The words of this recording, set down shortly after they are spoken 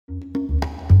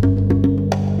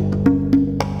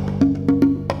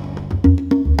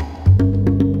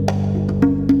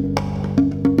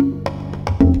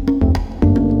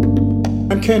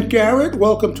Kent Garrett.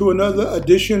 Welcome to another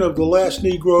edition of The Last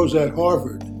Negroes at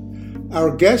Harvard.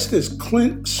 Our guest is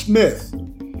Clint Smith.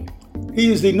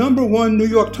 He is the #1 New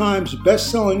York Times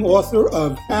best-selling author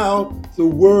of How the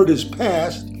Word is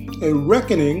Passed, a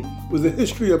reckoning with the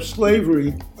history of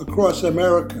slavery across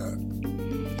America.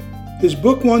 His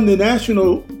book won the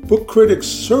National Book Critics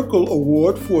Circle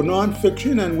Award for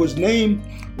Nonfiction and was named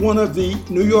one of the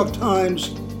New York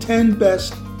Times 10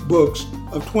 best books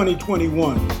of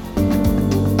 2021.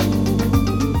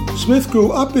 Smith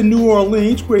grew up in New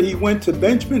Orleans, where he went to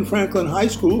Benjamin Franklin High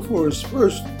School for his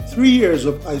first 3 years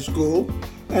of high school,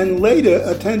 and later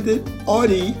attended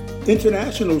Arty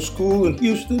International School in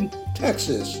Houston,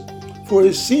 Texas, for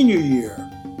his senior year.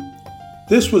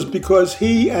 This was because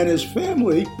he and his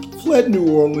family fled New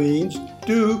Orleans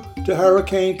due to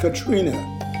Hurricane Katrina.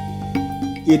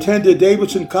 He attended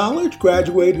Davidson College,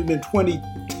 graduated in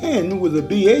 2010 with a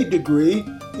BA degree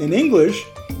in English,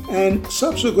 and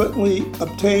subsequently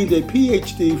obtained a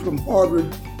PhD from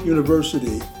Harvard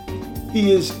University.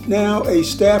 He is now a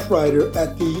staff writer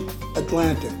at The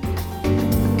Atlantic.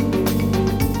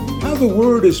 How the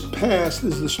Word is Passed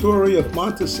is the story of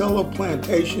Monticello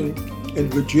Plantation in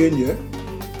Virginia.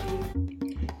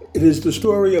 It is the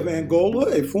story of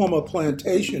Angola, a former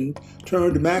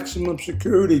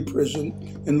plantation-turned-maximum-security prison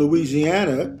in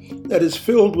Louisiana that is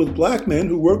filled with black men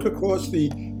who work across the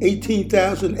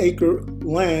 18,000-acre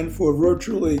land for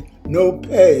virtually no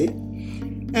pay.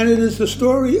 And it is the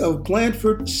story of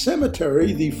Blandford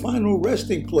Cemetery, the final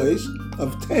resting place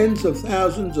of tens of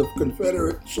thousands of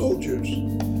Confederate soldiers.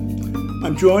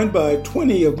 I'm joined by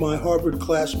 20 of my Harvard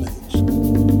classmates.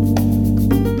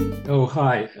 Oh,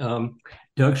 hi.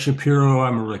 Doug Shapiro.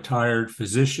 I'm a retired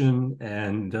physician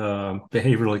and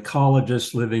behavioral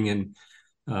ecologist living in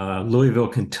Louisville,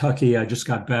 Kentucky. I just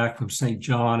got back from St.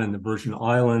 John in the Virgin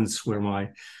Islands, where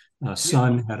my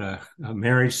son had a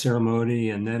marriage ceremony,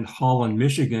 and then Holland,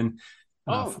 Michigan,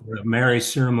 for a marriage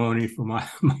ceremony for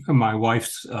my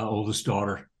wife's oldest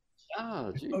daughter.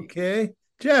 Oh, gee. Okay.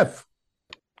 Jeff.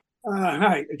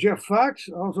 Hi, Jeff Fox,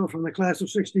 also from the class of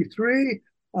 '63.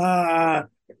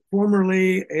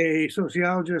 Formerly a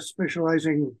sociologist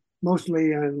specializing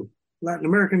mostly on Latin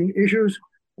American issues,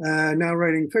 now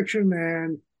writing fiction,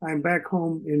 and I'm back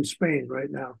home in Spain right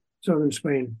now, southern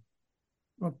Spain.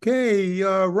 Okay,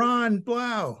 Ron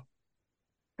Blau.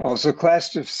 Also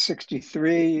class of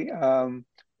 '63,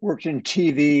 worked in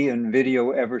TV and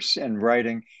video and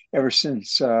writing ever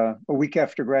since a week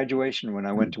after graduation when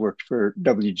I went to work for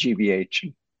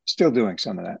WGBH. Still doing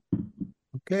some of that.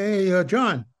 Okay,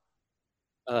 John.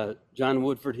 John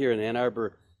Woodford here in Ann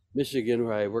Arbor, Michigan,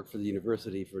 where I worked for the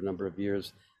university for a number of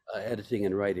years, editing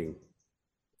and writing.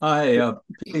 Hi,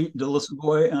 Pete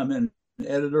DeLisboy. I'm an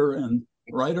editor and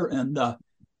writer, and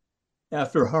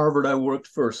after Harvard, I worked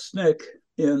for SNCC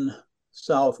in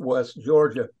Southwest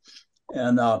Georgia.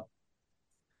 And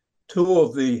two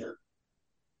of the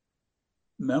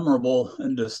memorable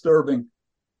and disturbing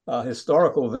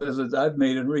historical visits I've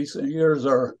made in recent years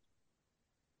are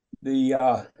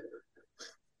the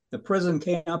prison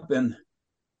camp in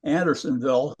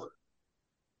Andersonville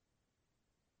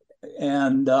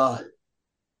and the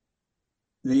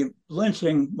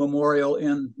lynching memorial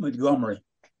in Montgomery.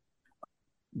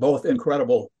 Both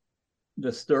incredible,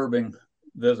 disturbing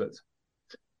visits.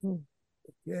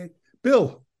 Okay.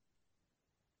 Bill.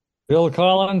 Bill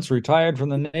Collins, retired from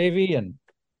the Navy and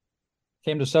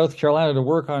came to South Carolina to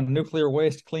work on nuclear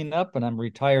waste cleanup, and I'm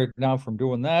retired now from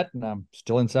doing that, and I'm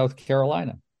still in South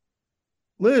Carolina.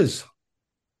 Liz.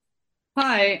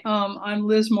 Hi, I'm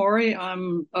Liz Morey.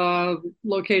 I'm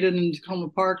located in Tacoma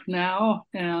Park now,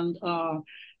 and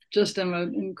just am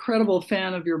an incredible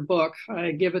fan of your book.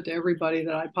 I give it to everybody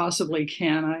that I possibly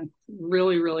can. I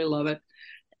really, really love it.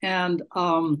 And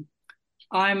I'm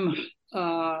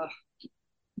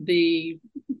the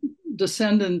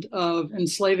descendant of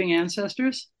enslaving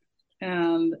ancestors,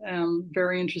 and am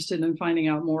very interested in finding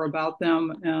out more about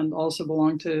them, and also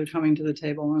belong to Coming to the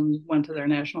Table and went to their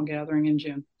national gathering in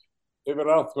June. David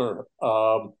Althner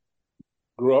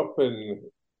grew up in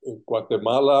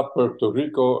Guatemala, Puerto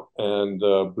Rico, and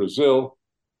Brazil.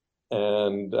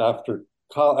 And after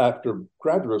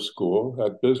graduate school,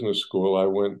 at business school, I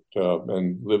went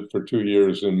and lived for 2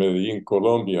 years in Medellin,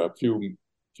 Colombia, a few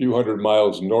hundred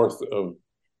miles north of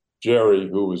Jerry,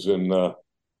 who was in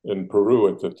Peru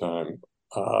at the time.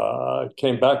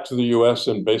 Came back to the U.S.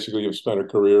 and basically have spent a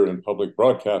career in public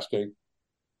broadcasting.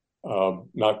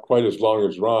 Not quite as long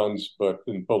as Ron's, but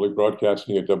in public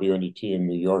broadcasting at WNET in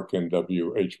New York and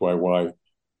WHYY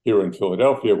here in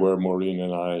Philadelphia, where Maureen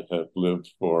and I have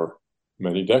lived for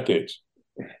many decades.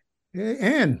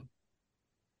 Anne.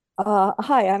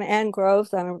 Hi, I'm Ann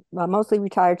Groves. I'm a mostly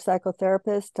retired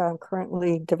psychotherapist. I'm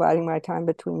currently dividing my time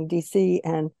between DC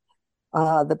and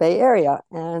the Bay Area,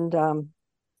 and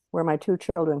where my two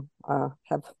children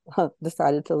have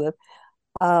decided to live.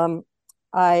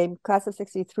 I, class of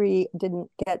 63, didn't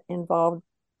get involved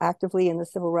actively in the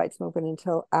civil rights movement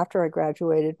until after I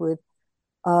graduated with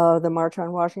the March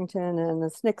on Washington and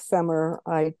the SNCC summer.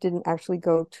 I didn't actually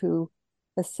go to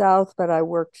the South, but I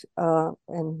worked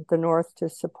in the North to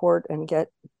support and get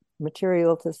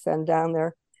material to send down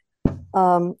there.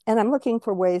 And I'm looking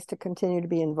for ways to continue to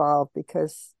be involved,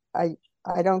 because I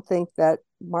don't think that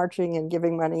marching and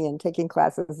giving money and taking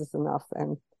classes is enough.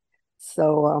 And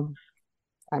so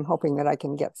I'm hoping that I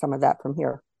can get some of that from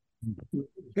here.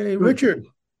 Okay, Richard.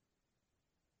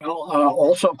 Well,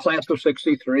 also class of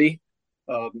 63.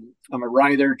 I'm a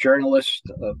writer, journalist.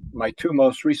 My two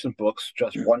most recent books,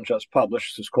 one just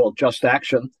published, is called Just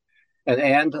Action.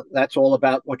 And that's all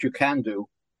about what you can do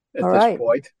at this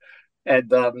point. And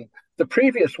the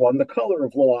previous one, The Color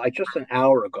of Law, I just an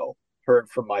hour ago heard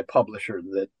from my publisher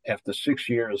that after 6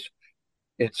 years,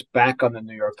 it's back on the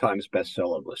New York Times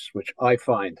bestseller list, which I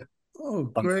find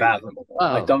unfathomable.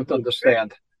 Wow. I don't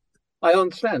understand. I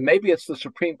understand. Maybe it's the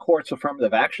Supreme Court's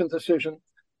affirmative action decision.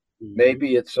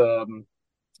 Maybe it's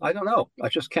I don't know. I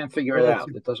just can't figure it out.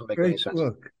 It doesn't make any sense.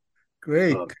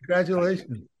 Great.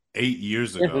 Congratulations. 8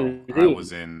 years ago, I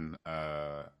was in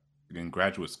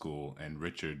graduate school, and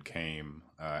Richard came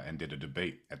and did a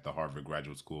debate at the Harvard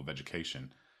Graduate School of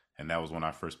Education. And that was when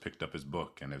I first picked up his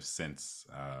book, and have since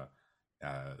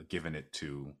given it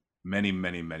to many,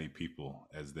 many, many people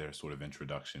as their sort of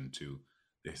introduction to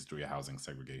the history of housing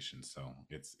segregation. So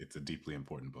it's a deeply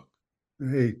important book.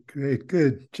 Great,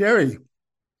 good. Jerry.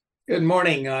 Good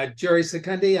morning, Jerry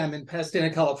Secundi. I'm in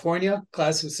Pasadena, California,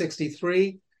 class of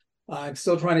 63. I'm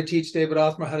still trying to teach David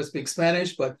Othmer how to speak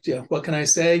Spanish, but what can I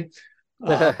say?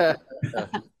 I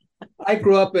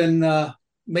grew up in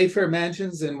Mayfair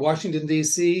Mansions in Washington,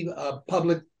 D.C.,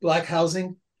 public Black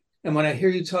housing. And when I hear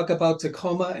you talk about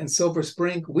Tacoma and Silver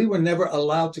Spring, we were never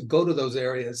allowed to go to those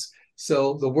areas.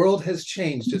 So the world has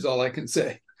changed, is all I can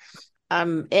say.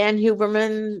 I'm Ann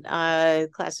Huberman,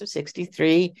 class of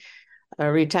 63. A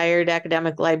retired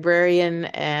academic librarian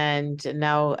and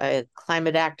now a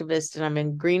climate activist. And I'm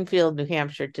in Greenfield, New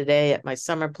Hampshire today at my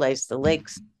summer place, the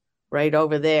lakes right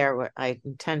over there, where I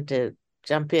intend to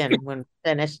jump in when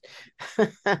finished.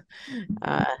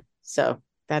 So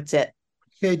that's it.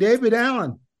 Okay, David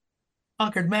Allen.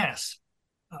 Concord, Mass,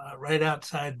 right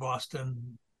outside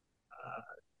Boston.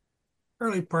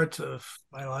 Early parts of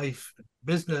my life,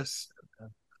 business,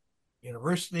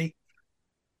 university.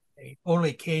 I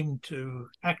only came to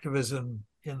activism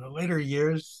in the later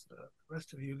years. The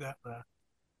rest of you got a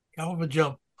hell of a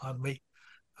jump on me,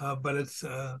 but it's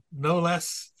no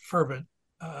less fervent.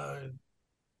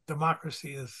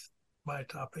 Democracy is my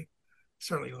topic.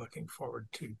 Certainly looking forward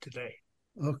to today.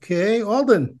 Okay,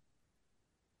 Alden.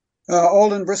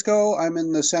 Alden Briscoe. I'm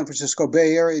in the San Francisco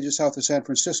Bay Area, just south of San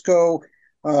Francisco.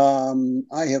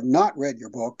 I have not read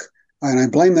your book, and I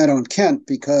blame that on Kent,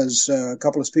 because a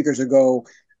couple of speakers ago,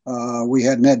 we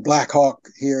had Ned Blackhawk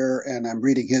here, and I'm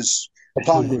reading his,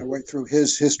 plowing my way through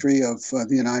his history of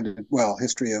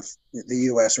history of the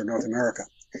U.S. or North America.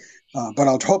 But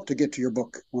I'll hope to get to your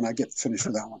book when I get finished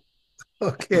with that one.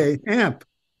 Okay, Hamp.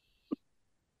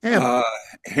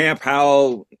 Hamp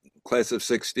Howell, class of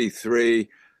 63,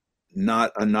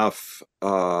 not enough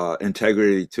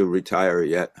integrity to retire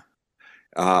yet.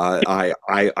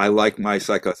 I like my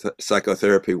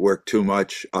psychotherapy work too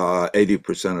much,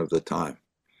 80% of the time.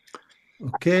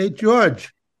 Okay,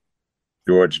 George.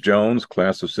 George Jones,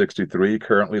 class of 63,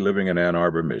 currently living in Ann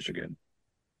Arbor, Michigan.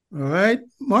 All right,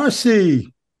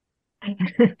 Marcy.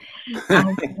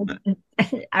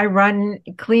 I run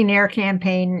Clean Air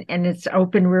Campaign and its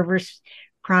Open Rivers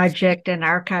Project and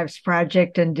Archives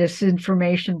Project and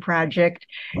Disinformation Project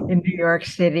in New York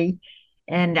City.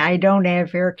 And I don't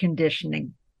have air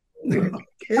conditioning. Okay.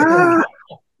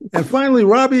 And finally,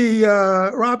 Robbie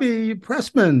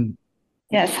Pressman.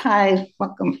 Yes, hi,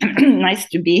 welcome. Nice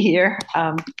to be here.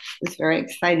 I was very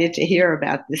excited to hear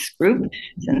about this group,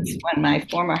 since when my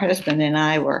former husband and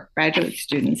I were graduate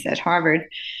students at Harvard,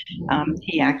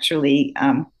 he actually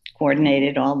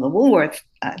coordinated all the Woolworth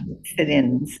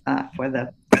sit-ins for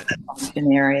the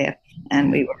Boston area,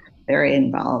 and we were very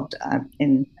involved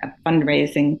in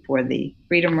fundraising for the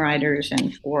Freedom Riders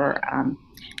and for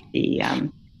the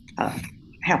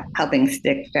Helping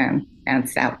Stick down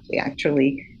south. We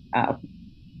actually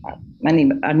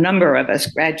a number of us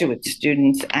graduate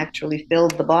students actually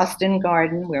filled the Boston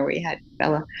Garden, where we had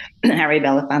Harry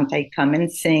Belafonte come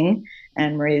and sing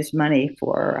and raise money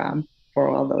for for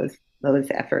all those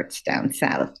efforts down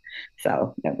south.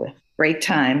 So it was great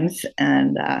times,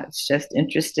 and it's just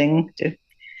interesting to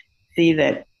see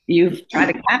that you've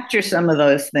tried to capture some of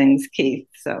those things, Keith.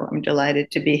 So I'm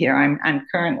delighted to be here. I'm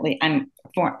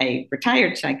a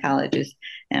retired psychologist,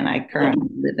 and I currently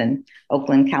live in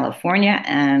Oakland, California,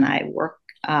 and I work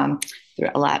through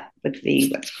a lot with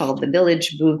what's called the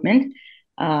Village Movement.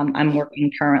 I'm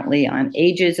working currently on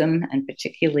ageism and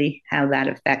particularly how that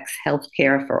affects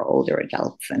healthcare for older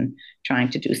adults, and trying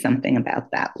to do something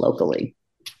about that locally.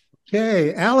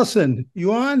 Okay, Allison,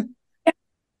 you on?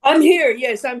 I'm here.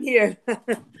 Yes, I'm here.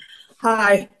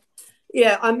 Hi.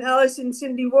 Yeah, I'm Allison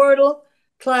Cindy Wardle,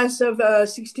 class of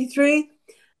 63.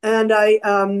 And I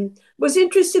was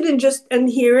interested in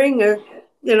hearing,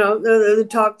 the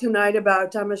talk tonight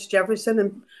about Thomas Jefferson,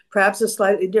 and perhaps a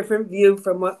slightly different view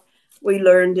from what we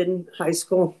learned in high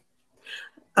school.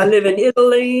 I live in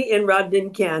Italy, in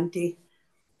Rodden County.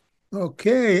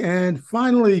 Okay, and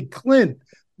finally, Clint,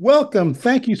 welcome.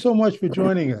 Thank you so much for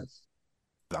joining us.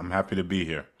 I'm happy to be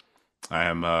here. I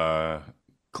am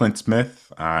Clint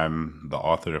Smith. I'm the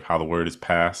author of How the Word is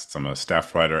Passed. I'm a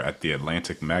staff writer at The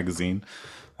Atlantic magazine.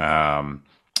 And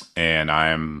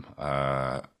I'm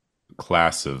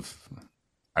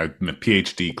I'm a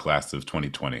PhD class of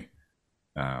 2020.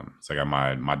 So I got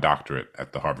my doctorate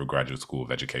at the Harvard Graduate School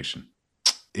of Education.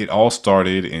 It all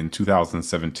started in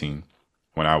 2017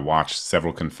 when I watched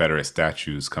several Confederate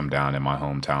statues come down in my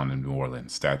hometown in New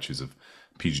Orleans, statues of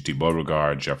P.G.T.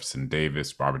 Beauregard, Jefferson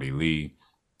Davis, Robert E. Lee.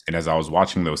 And as I was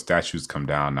watching those statues come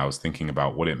down, I was thinking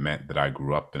about what it meant that I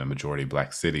grew up in a majority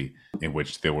Black city in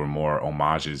which there were more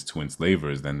homages to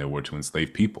enslavers than there were to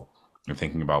enslaved people. And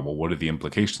thinking about, well, what are the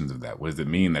implications of that? What does it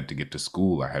mean that to get to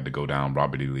school, I had to go down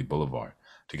Robert E. Lee Boulevard?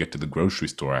 To get to the grocery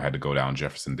store, I had to go down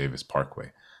Jefferson Davis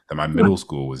Parkway. That my middle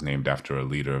school was named after a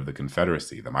leader of the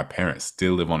Confederacy. That my parents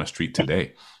still live on a street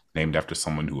today named after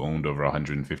someone who owned over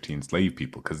 150 enslaved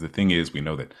people. Because the thing is, we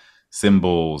know that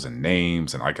symbols and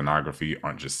names and iconography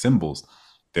aren't just symbols.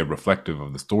 They're reflective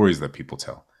of the stories that people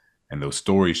tell. And those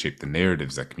stories shape the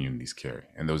narratives that communities carry.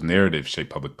 And those narratives shape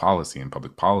public policy. And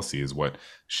public policy is what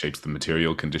shapes the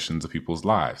material conditions of people's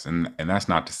lives. And that's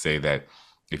not to say that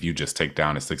if you just take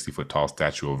down a 60-foot tall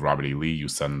statue of Robert E. Lee, you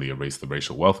suddenly erase the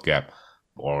racial wealth gap.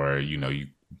 Or, you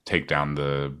take down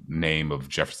the name of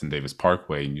Jefferson Davis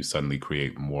Parkway and you suddenly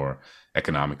create more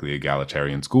economically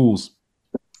egalitarian schools.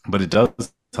 But it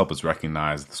does help us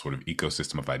recognize the sort of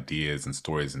ecosystem of ideas and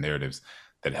stories and narratives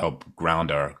that help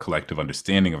ground our collective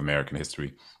understanding of American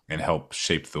history and help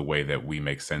shape the way that we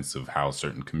make sense of how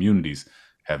certain communities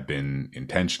have been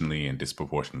intentionally and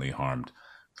disproportionately harmed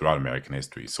throughout American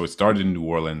history. So it started in New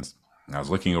Orleans, and I was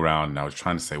looking around and I was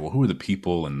trying to say, well, who are the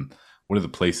people and what are the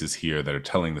places here that are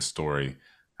telling the story,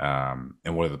 and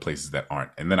what are the places that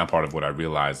aren't? And then a part of what I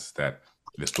realized is that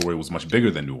the story was much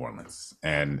bigger than New Orleans.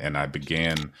 And I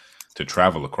began to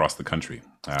travel across the country,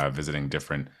 visiting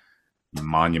different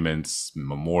monuments,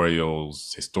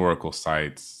 memorials, historical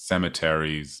sites,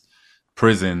 cemeteries,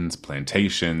 prisons,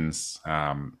 plantations,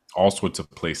 all sorts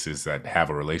of places that have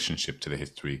a relationship to the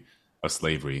history of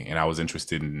slavery. And I was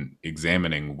interested in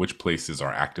examining which places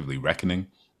are actively reckoning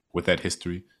with that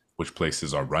history, which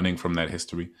places are running from that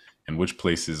history, and which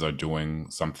places are doing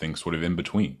something sort of in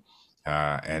between.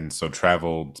 And so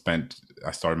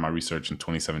I started my research in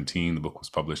 2017. The book was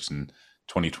published in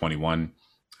 2021.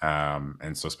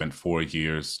 And so spent 4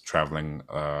 years traveling,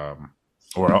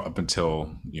 or up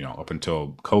until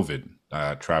COVID,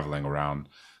 traveling around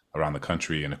the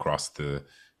country and across the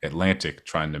Atlantic,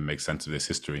 trying to make sense of this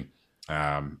history.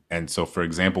 And so, for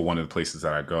example, one of the places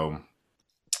that I go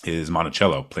is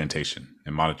Monticello Plantation.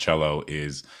 And Monticello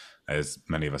is, as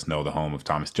many of us know, the home of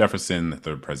Thomas Jefferson, the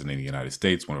third president of the United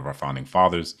States, one of our founding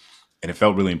fathers. And it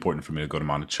felt really important for me to go to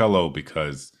Monticello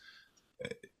because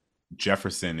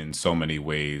Jefferson, in so many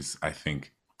ways, I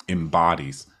think,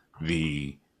 embodies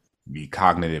the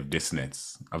cognitive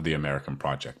dissonance of the American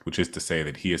project, which is to say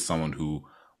that he is someone who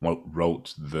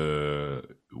wrote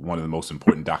one of the most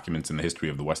important documents in the history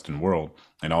of the Western world,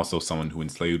 and also someone who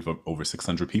enslaved over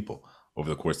 600 people over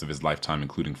the course of his lifetime,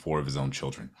 including 4 of his own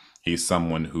children. He's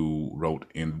someone who wrote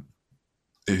in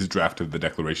his draft of the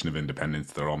Declaration of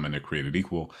Independence that all men are created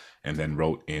equal, and then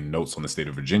wrote in Notes on the State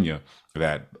of Virginia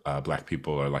that Black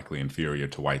people are likely inferior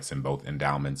to whites in both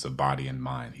endowments of body and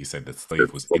mind. He said that the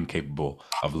slave was incapable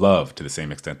of love to the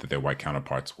same extent that their white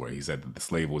counterparts were. He said that the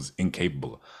slave was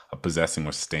incapable of possessing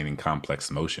or sustaining complex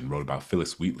emotion. Wrote about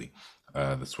Phyllis Wheatley,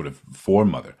 the sort of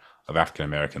foremother of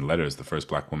African-American letters, the first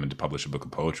Black woman to publish a book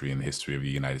of poetry in the history of the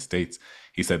United States.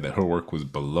 He said that her work was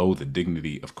below the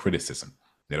dignity of criticism,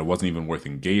 that it wasn't even worth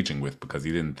engaging with because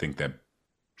he didn't think that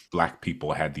Black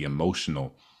people had the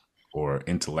emotional or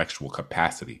intellectual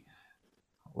capacity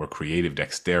or creative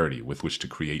dexterity with which to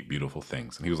create beautiful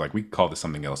things. And he was like, we call this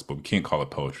something else, but we can't call it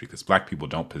poetry because Black people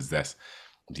don't possess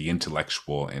the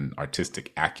intellectual and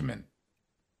artistic acumen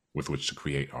with which to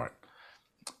create art.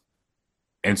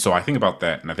 And so I think about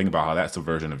that, and I think about how that's a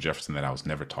version of Jefferson that I was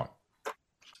never taught.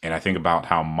 And I think about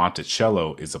how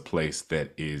Monticello is a place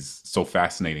that is so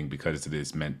fascinating because it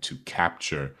is meant to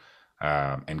capture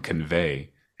and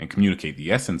convey and communicate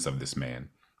the essence of this man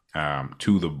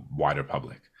to the wider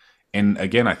public. And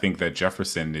again, I think that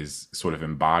Jefferson is sort of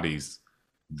embodies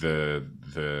the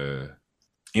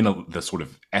sort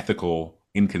of ethical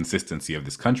inconsistency of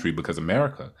this country, because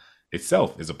America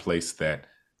itself is a place that,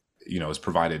 you know, has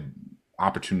provided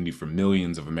opportunity for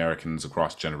millions of Americans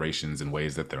across generations in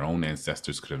ways that their own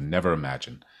ancestors could have never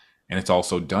imagined. And it's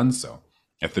also done so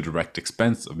at the direct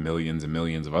expense of millions and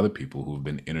millions of other people who have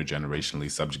been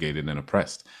intergenerationally subjugated and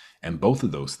oppressed. And both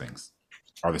of those things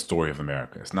are the story of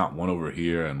America. It's not one over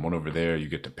here and one over there. You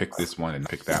get to pick this one and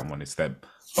pick that one. It's that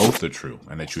both are true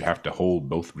and that you have to hold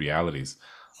both realities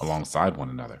alongside one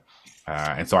another.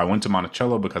 And so I went to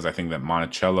Monticello because I think that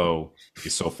Monticello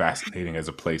is so fascinating as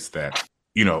a place that,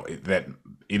 you know, that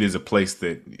it is a place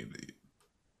that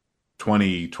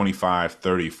 20, 25,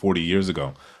 30, 40 years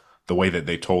ago, the way that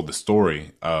they told the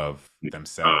story of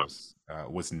themselves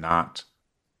is not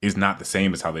the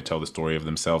same as how they tell the story of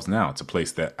themselves now. It's a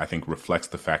place that I think reflects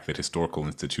the fact that historical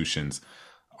institutions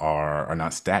are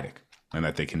not static and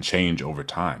that they can change over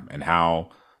time. And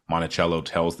how Monticello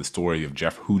tells the story of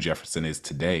who Jefferson is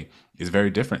today is very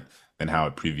different than how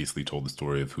it previously told the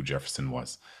story of who Jefferson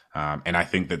was. And I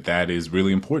think that that is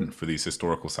really important for these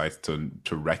historical sites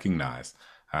to recognize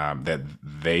that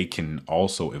they can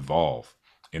also evolve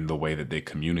in the way that they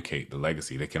communicate the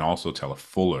legacy. They can also tell a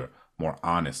fuller, more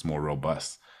honest, more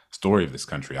robust story of this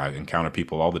country. I encounter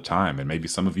people all the time, and maybe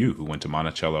some of you who went to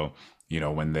Monticello, you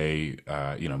know, when they,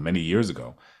 many years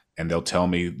ago, and they'll tell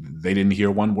me they didn't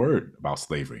hear one word about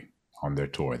slavery on their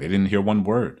tour. They didn't hear one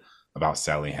word about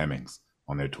Sally Hemings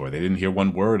on their tour. They didn't hear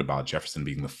one word about Jefferson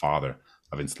being the father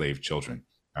of enslaved children.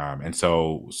 And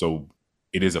so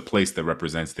it is a place that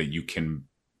represents that you can,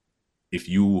 if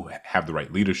you have the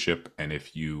right leadership and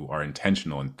if you are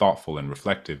intentional and thoughtful and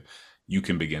reflective, you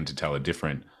can begin to tell a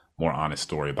different, more honest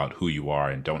story about who you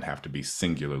are and don't have to be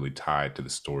singularly tied to the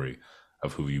story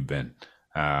of who you've been.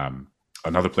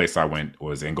 Another place I went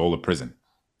was Angola Prison.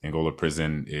 Angola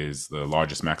Prison is the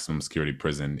largest maximum security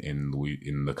prison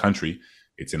in the country.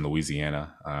 It's in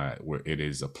Louisiana, where it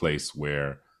is a place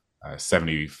where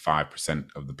 75%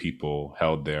 of the people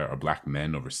held there are Black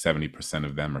men. Over 70%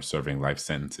 of them are serving life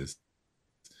sentences.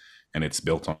 And it's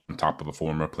built on top of a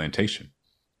former plantation.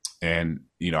 And,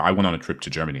 you know, I went on a trip to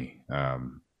Germany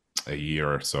a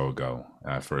year or so ago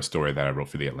for a story that I wrote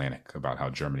for The Atlantic about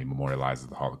how Germany memorializes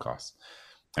the Holocaust.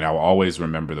 And I will always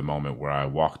remember the moment where I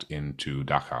walked into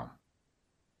Dachau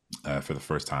for the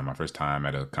first time, my first time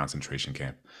at a concentration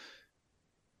camp.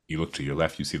 You look to your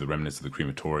left, you see the remnants of the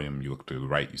crematorium. You look to the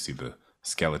right, you see the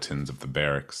skeletons of the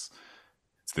barracks.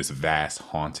 It's this vast,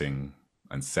 haunting,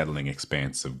 unsettling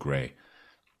expanse of gray.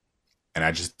 And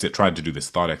I just tried to do this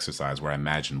thought exercise where I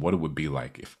imagined what it would be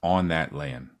like if on that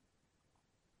land,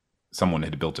 someone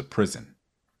had built a prison.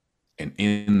 And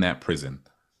in that prison,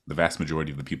 the vast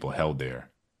majority of the people held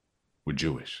there were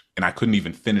Jewish. And I couldn't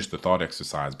even finish the thought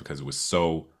exercise because it was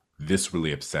so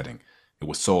viscerally upsetting. It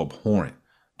was so abhorrent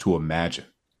to imagine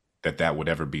that that would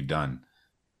ever be done,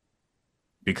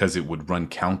 because it would run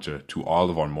counter to all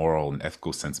of our moral and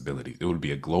ethical sensibilities. It would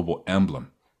be a global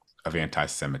emblem of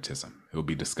anti-Semitism. It would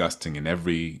be disgusting in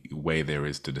every way there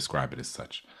is to describe it as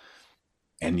such.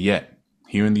 And yet,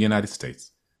 here in the United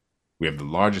States, we have the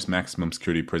largest maximum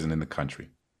security prison in the country,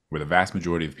 where the vast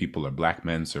majority of people are Black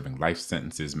men serving life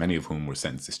sentences, many of whom were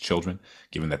sentenced as children,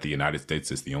 given that the United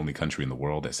States is the only country in the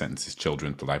world that sentences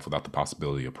children to life without the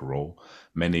possibility of parole,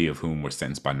 many of whom were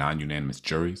sentenced by non-unanimous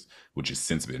juries, which has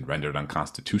since been rendered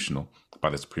unconstitutional by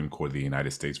the Supreme Court of the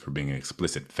United States for being an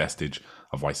explicit vestige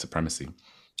of white supremacy,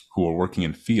 who are working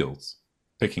in fields,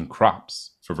 picking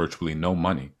crops for virtually no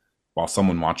money, while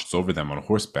someone watches over them on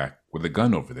horseback with a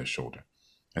gun over their shoulder.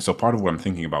 And so part of what I'm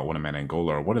thinking about when I'm at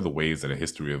Angola are what are the ways that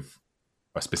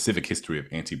a specific history of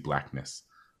anti-Blackness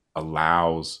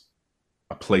allows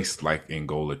a place like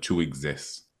Angola to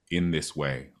exist in this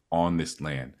way, on this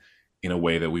land, in a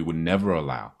way that we would never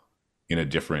allow in a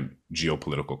different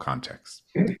geopolitical context.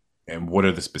 And what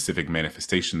are the specific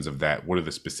manifestations of that? What are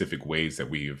the specific ways that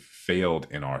we have failed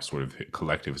in our sort of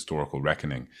collective historical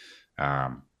reckoning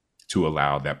to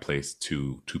allow that place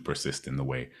to persist in the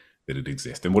way that it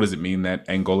exists? And what does it mean that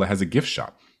Angola has a gift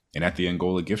shop And at the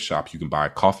Angola gift shop, you can buy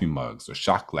coffee mugs or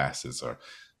shot glasses or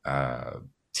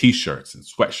T-shirts and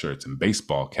sweatshirts and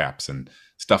baseball caps and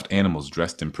stuffed animals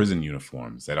dressed in prison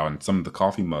uniforms. That on some of the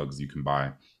coffee mugs you can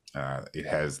buy, it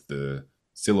has the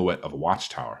silhouette of a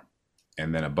watchtower.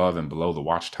 And then above and below the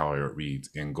watchtower, it reads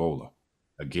Angola,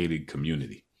 a gated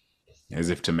community, as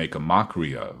if to make a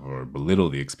mockery of or belittle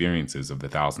the experiences of the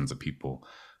thousands of people,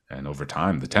 and over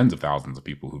time, the tens of thousands of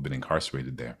people who've been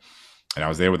incarcerated there. And I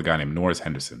was there with a guy named Norris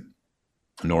Henderson.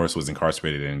 Norris was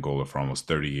incarcerated in Angola for almost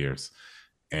 30 years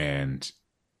and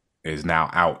is now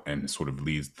out and sort of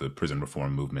leads the prison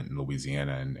reform movement in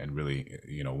Louisiana, and really,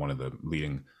 one of the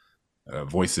leading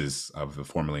voices of the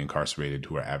formerly incarcerated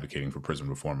who are advocating for prison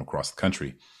reform across the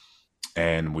country.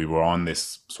 And we were on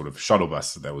this sort of shuttle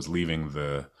bus that was leaving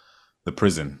the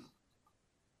prison.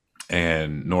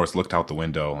 And Norris looked out the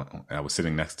window, and I was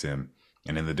sitting next to him.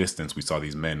 And in the distance, we saw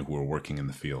these men who were working in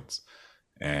the fields.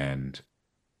 And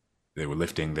they were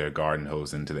lifting their garden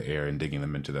hose into the air and digging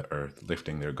them into the earth,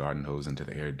 lifting their garden hose into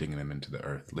the air, digging them into the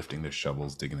earth, lifting their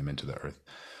shovels, digging them into the earth.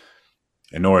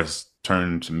 And Norris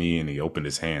turned to me and he opened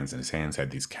his hands, and his hands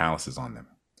had these calluses on them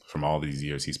from all these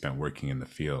years he spent working in the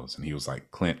fields. And he was like,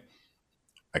 "Clint,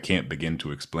 I can't begin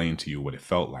to explain to you what it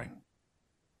felt like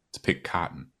to pick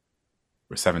cotton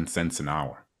for 7 cents an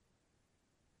hour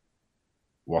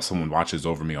while someone watches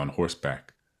over me on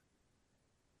horseback,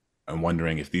 and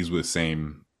wondering if these were the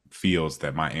same fields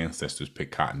that my ancestors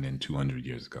picked cotton in 200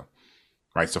 years ago."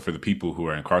 Right? So for the people who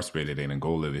are incarcerated in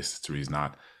Angola, this history is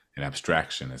not an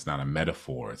abstraction. It's not a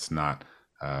metaphor. It's not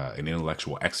an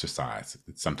intellectual exercise.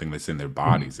 It's something that's in their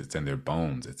bodies. It's in their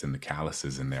bones. It's in the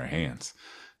calluses in their hands.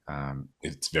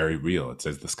 It's very real. It's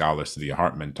as the scholar Saidiya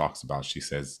Hartman talks about. She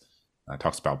says,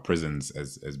 talks about prisons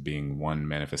as being one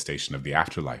manifestation of the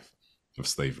afterlife of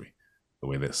slavery. The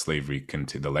way that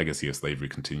the legacy of slavery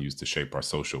continues to shape our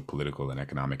social, political, and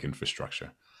economic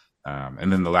infrastructure.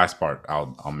 And then the last part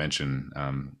I'll mention,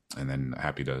 and then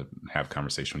happy to have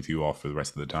conversation with you all for the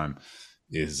rest of the time,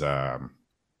 is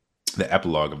the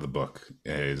epilogue of the book.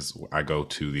 Is I go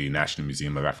to the National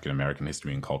Museum of African American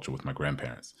History and Culture with my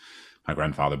grandparents. My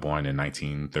grandfather born in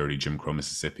 1930, Jim Crow,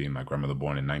 Mississippi, and my grandmother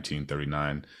born in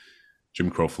 1939, Jim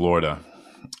Crow, Florida.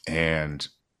 And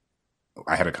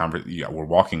I had a conversation. We're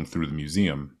walking through the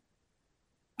museum,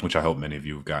 which I hope many of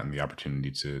you have gotten the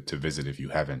opportunity to visit. If you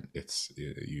haven't,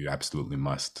 you absolutely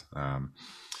must. And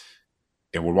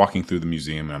we're walking through the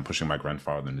museum, and I'm pushing my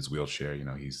grandfather in his wheelchair.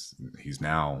 He's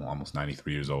now almost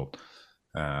 93 years old.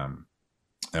 And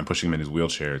I'm pushing him in his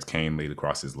wheelchair. It's cane laid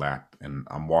across his lap, and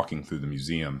I'm walking through the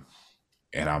museum,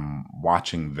 and I'm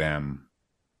watching them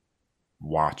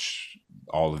watch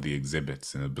all of the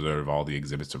exhibits and observe all the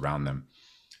exhibits around them.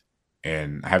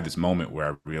 And I have this moment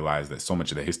where I realize that so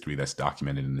much of the history that's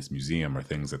documented in this museum are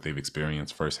things that they've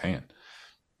experienced firsthand.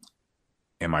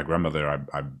 And my grandmother,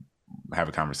 I have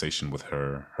a conversation with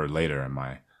her later, and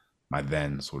my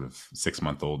then sort of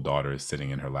 6-month-old daughter is sitting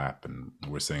in her lap, and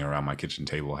we're sitting around my kitchen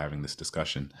table having this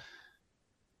discussion.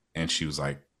 And she was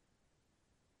like,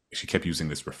 she kept using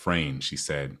this refrain. She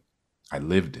said, "I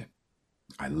lived it.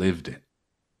 I lived it.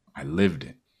 I lived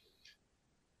it."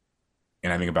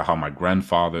 And I think about how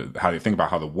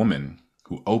how the woman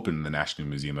who opened the National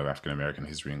Museum of African American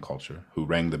History and Culture, who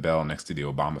rang the bell next to the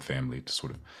Obama family to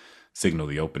sort of signal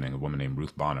the opening, a woman named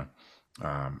Ruth Bonner,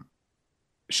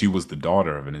 she was the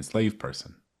daughter of an enslaved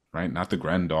person, right? Not the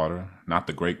granddaughter, not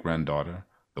the great-granddaughter.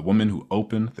 The woman who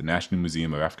opened the National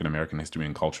Museum of African American History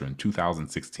and Culture in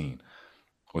 2016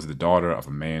 was the daughter of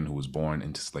a man who was born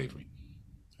into slavery.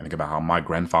 I think about how my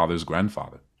grandfather's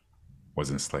grandfather was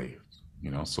enslaved.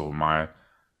 So my,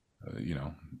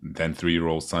 then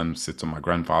 3-year-old son sits on my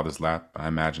grandfather's lap. I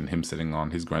imagine him sitting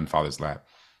on his grandfather's lap.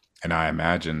 And I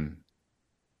imagine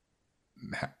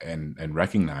and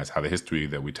recognize how the history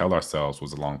that we tell ourselves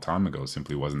was a long time ago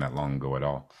simply wasn't that long ago at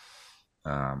all.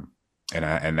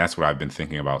 And that's what I've been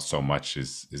thinking about so much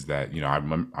is that,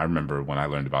 I remember when I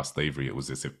learned about slavery, it was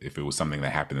as if it was something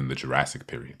that happened in the Jurassic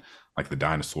period, like the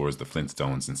dinosaurs, the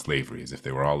Flintstones, and slavery, as if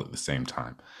they were all at the same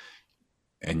time.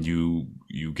 And you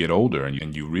get older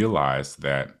and you realize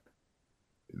that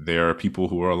there are people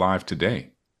who are alive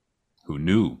today who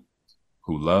knew,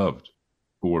 who loved,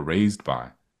 who were raised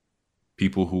by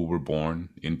people who were born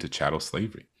into chattel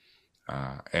slavery.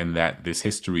 And that this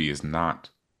history is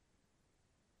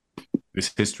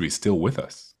still with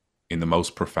us in the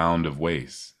most profound of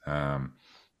ways. It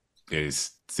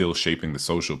is still shaping the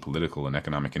social, political, and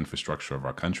economic infrastructure of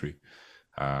our country.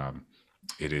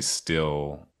 It is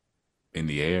still in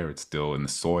the air, it's still in the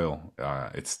soil,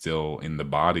 it's still in the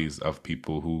bodies of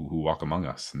people who walk among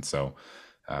us. And so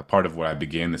part of what I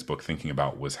began this book thinking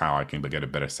about was how I can get a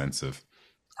better sense of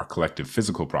our collective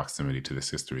physical proximity to this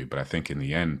history, but I think in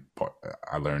the end,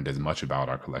 I learned as much about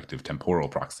our collective temporal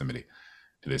proximity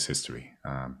to this history.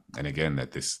 And again,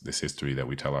 that this history that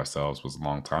we tell ourselves was a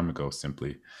long time ago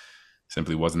simply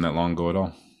wasn't that long ago at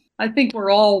all. I think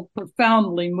we're all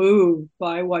profoundly moved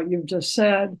by what you've just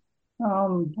said.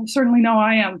 Certainly know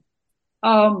I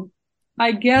am.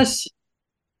 I guess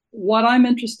what I'm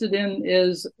interested in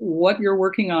is what you're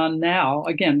working on now,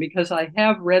 again, because I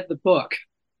have read the book.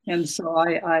 And so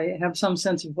I have some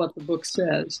sense of what the book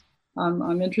says.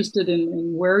 I'm interested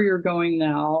in where you're going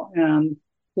now and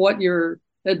what your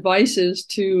advice is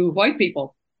to white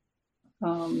people.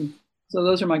 So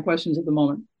those are my questions at the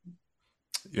moment.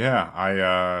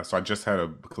 Yeah, so I just had a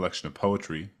collection of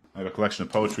poetry. I have a collection of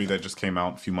poetry that just came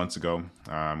out a few months ago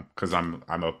because I'm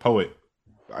a poet.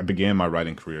 I began my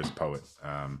writing career as a poet.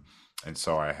 And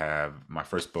so I have, my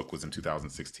first book was in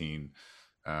 2016,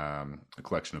 a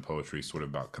collection of poetry sort of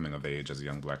about coming of age as a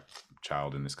young Black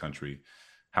child in this country.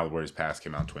 How the Word Is Past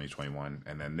came out in 2021.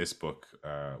 And then this book,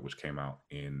 which came out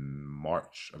in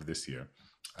March of this year,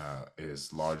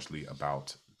 is largely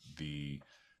about the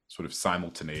sort of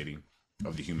simultaneity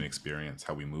of the human experience,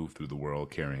 how we move through the world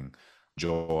carrying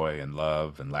joy and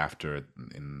love and laughter at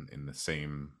the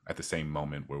same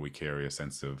moment, where we carry a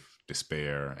sense of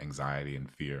despair, anxiety,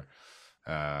 and fear,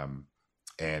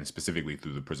 and specifically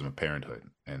through the prism of parenthood.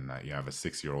 And I have a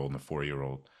 6-year-old and a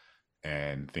 4-year-old,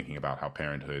 and thinking about how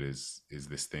parenthood is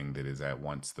this thing that is at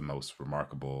once the most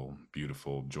remarkable,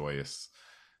 beautiful, joyous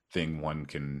thing one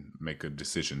can make a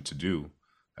decision to do,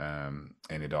 and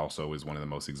it also is one of the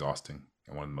most exhausting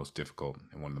and one of the most difficult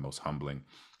and one of the most humbling.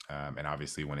 And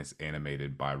obviously, when it's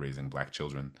animated by raising Black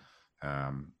children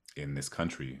in this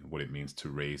country, what it means to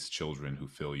raise children who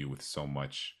fill you with so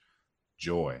much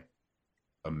joy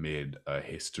amid a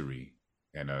history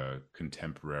and a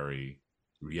contemporary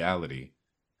reality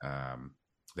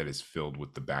that is filled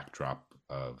with the backdrop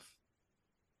of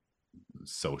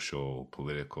social,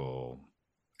 political,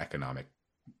 economic,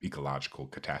 ecological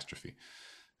catastrophe.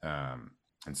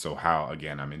 And so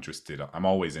I'm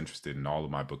always interested in all of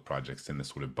my book projects in the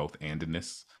sort of both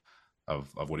andness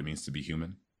of what it means to be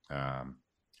human,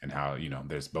 and how,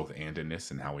 there's both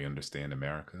andness in how we understand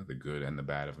America, the good and the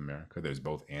bad of America. There's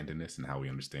both andness in how we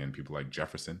understand people like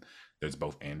Jefferson. There's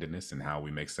both andness in how we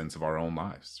make sense of our own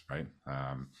lives, right?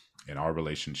 In our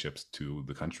relationships to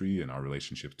the country and our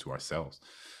relationships to ourselves.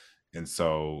 And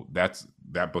so that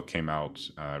book came out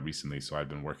recently. So I've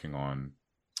been working on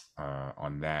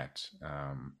that.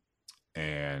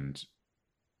 And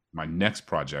my next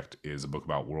project is a book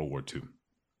about World War II.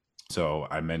 So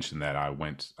I mentioned that I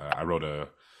wrote a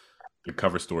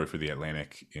cover story for The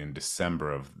Atlantic in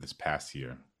December of this past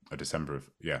year,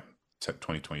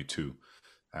 2022,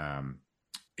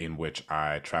 in which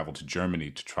I traveled to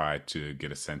Germany to try to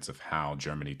get a sense of how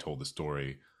Germany told the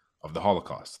story of the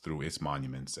Holocaust through its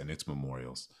monuments and its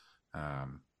memorials.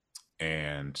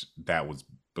 And that was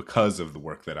because of the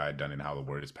work that I had done in How the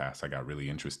Word Is Past. I got really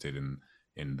interested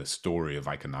in the story of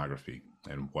iconography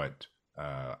and what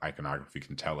iconography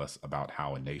can tell us about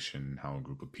how a nation, how a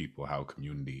group of people, how a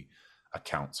community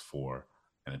accounts for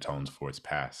and atones for its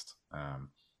past.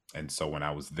 And so when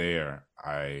I was there,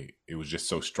 it was just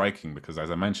so striking because,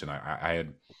 as I mentioned, I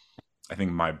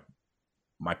think my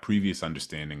previous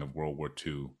understanding of World War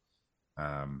II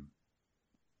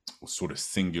was sort of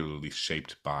singularly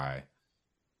shaped by,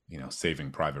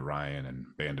 Saving Private Ryan and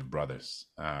Band of Brothers.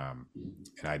 And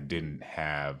I didn't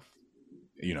have,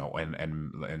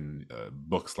 and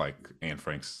books like Anne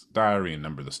Frank's Diary and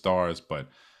Number of the Stars, but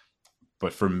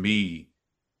for me,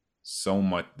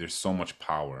 there's so much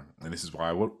power. And this is why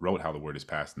I wrote How the Word Is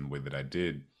Past in the way that I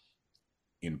did,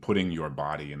 in putting your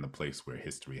body in the place where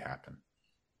history happened.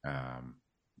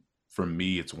 For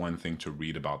me, it's one thing to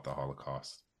read about the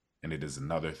Holocaust, and it is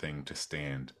another thing to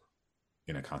stand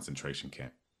in a concentration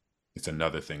camp. It's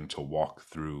another thing to walk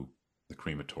through the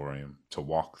crematorium, to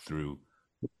walk through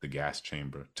the gas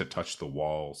chamber, to touch the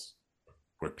walls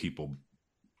where people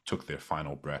took their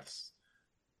final breaths,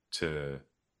 to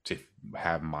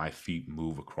have my feet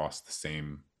move across the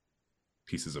same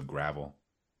pieces of gravel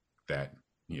that,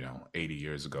 80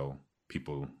 years ago,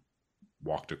 people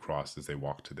walked across as they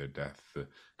walked to their death,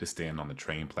 to stand on the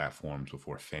train platforms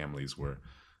before families were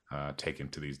taken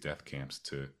to these death camps,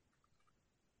 to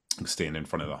stand in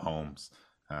front of the homes.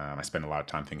 I spent a lot of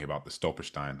time thinking about the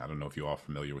Stolperstein. I don't know if you're all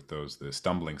familiar with those, the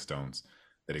stumbling stones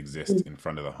that exist in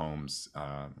front of the homes,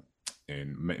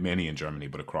 in many in Germany,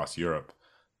 but across Europe,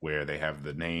 where they have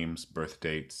the names, birth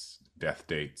dates, death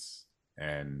dates,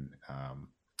 and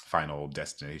final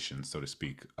destinations, so to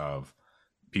speak, of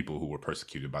people who were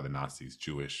persecuted by the Nazis,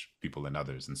 Jewish people and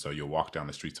others. And so you'll walk down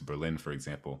the streets of Berlin, for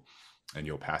example, and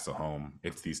you'll pass a home.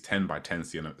 It's these 10 by 10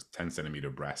 centimeter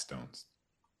brass stones,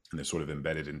 and they're sort of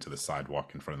embedded into the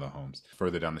sidewalk in front of the homes.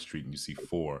 Further down the street and you see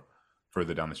 4,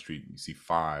 further down the street you see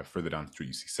 5, further down the street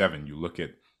you see 7. You look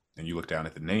down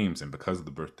at the names, and because of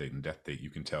the birth date and death date, you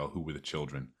can tell who were the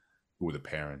children, who were the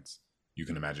parents. You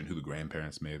can imagine who the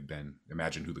grandparents may have been,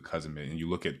 imagine who the cousin may, and you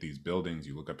look at these buildings,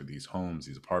 you look up at these homes,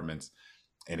 these apartments,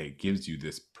 and it gives you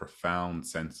this profound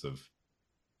sense of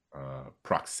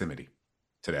proximity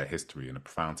to that history and a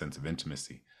profound sense of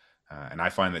intimacy. And I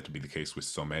find that to be the case with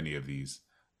so many of these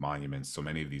monuments, so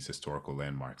many of these historical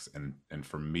landmarks. And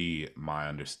for me,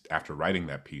 after writing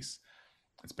that piece,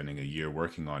 spending a year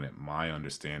working on it, my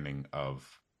understanding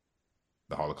of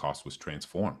the Holocaust was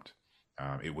transformed.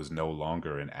 It was no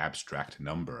longer an abstract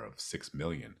number of 6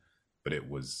 million, but it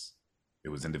was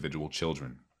individual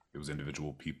children, it was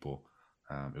individual people,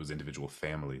 it was individual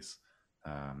families.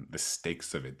 The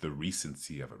stakes of it, the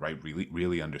recency of it, right?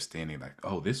 Really understanding like,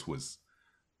 oh, this was,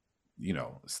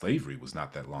 slavery was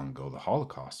not that long ago. The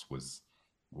Holocaust was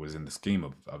in the scheme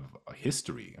of a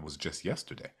history and was just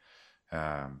yesterday.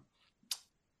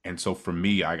 And so for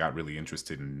me, I got really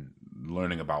interested in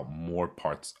learning about more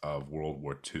parts of World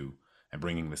War II and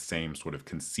bringing the same sort of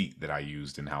conceit that I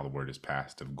used in How the Word is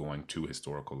Passed, of going to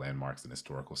historical landmarks and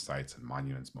historical sites and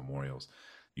monuments, memorials,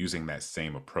 using that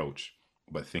same approach,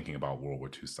 but thinking about World War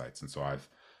II sites. And so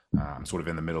I'm sort of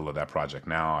in the middle of that project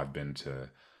now. I've been to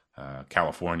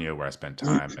California, where I spent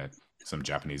time at some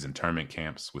Japanese internment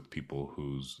camps with people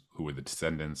who were the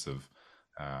descendants of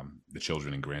the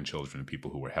children and grandchildren of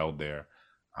people who were held there.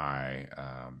 I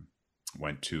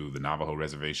went to the Navajo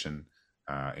reservation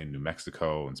in New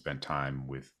Mexico and spent time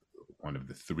with one of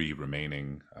the 3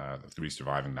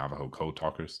 surviving Navajo code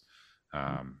talkers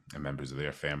and members of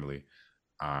their family.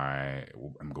 I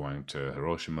am going to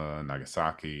Hiroshima,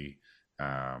 Nagasaki,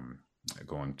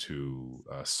 going to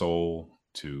Seoul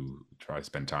to try to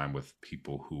spend time with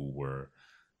people who were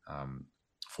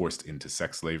forced into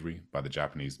sex slavery by the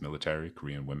Japanese military,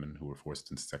 Korean women who were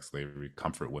forced into sex slavery,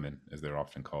 comfort women, as they're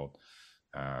often called.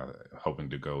 Hoping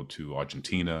to go to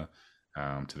Argentina,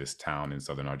 to this town in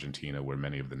southern Argentina where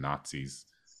many of the Nazis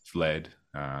fled,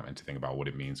 and to think about what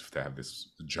it means to have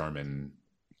this German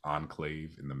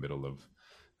enclave in the middle of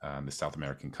the South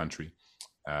American country.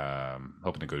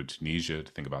 Hoping to go to Tunisia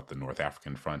to think about the North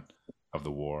African front of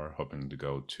the war. Hoping to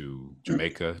go to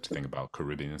Jamaica to think about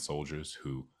Caribbean soldiers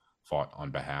who fought on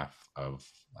behalf of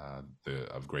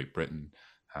Great Britain.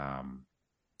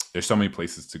 There's so many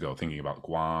places to go. Thinking about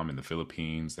Guam and the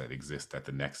Philippines that exist at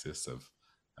the nexus of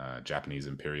Japanese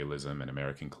imperialism and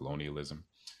American colonialism.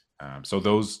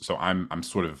 So I'm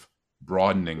sort of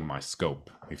broadening my scope,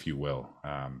 if you will.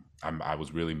 I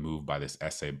was really moved by this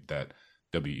essay that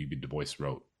W.E.B. Du Bois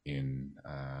wrote in,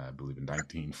 I believe, in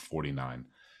 1949,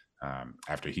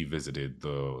 after he visited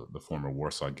the former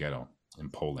Warsaw Ghetto in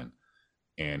Poland.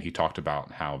 And he talked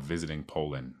about how visiting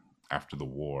Poland after the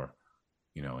war,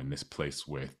 in this place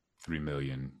where 3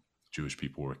 million Jewish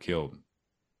people were killed,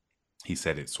 he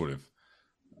said it sort of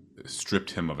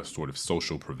stripped him of a sort of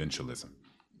social provincialism,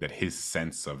 that his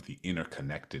sense of the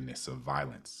interconnectedness of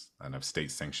violence and of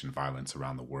state-sanctioned violence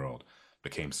around the world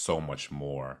became so much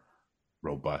more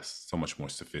robust, so much more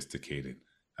sophisticated.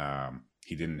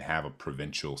 He didn't have a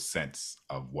provincial sense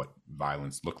of what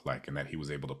violence looked like, and that he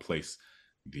was able to place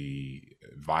the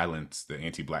violence, the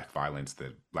anti-Black violence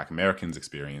that Black Americans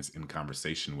experienced in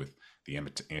conversation with the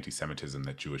anti-Semitism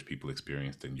that Jewish people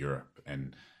experienced in Europe.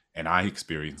 And I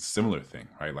experienced a similar thing,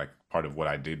 right? Like part of what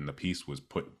I did in the piece was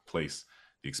place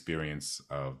the experience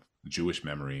of Jewish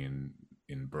memory in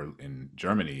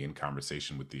Germany in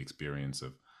conversation with the experience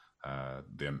of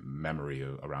the memory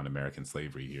around American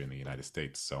slavery here in the United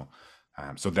States. So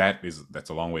that's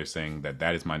a long way of saying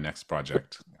that is my next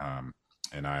project.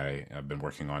 And I've been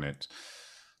working on it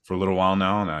for a little while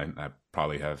now, and I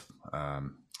probably have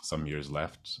some years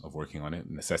left of working on it. It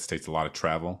necessitates a lot of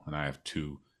travel, and I have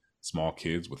 2 small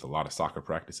kids with a lot of soccer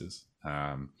practices.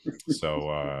 But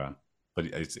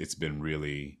it's been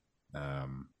really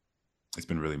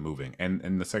moving.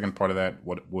 And the second part of that,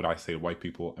 what would I say to white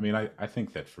people? I mean, I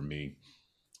think that for me,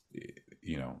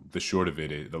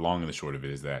 the long and the short of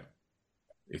it is that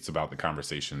it's about the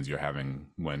conversations you're having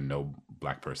when no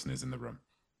Black person is in the room.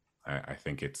 I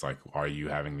think it's like, are you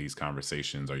having these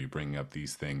conversations? Are you bringing up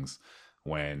these things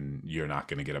when you're not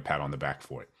going to get a pat on the back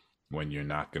for it? When you're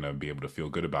not going to be able to feel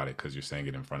good about it because you're saying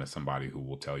it in front of somebody who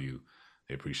will tell you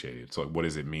they appreciate it. So what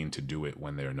does it mean to do it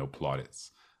when there are no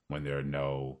plaudits, when there are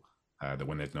no,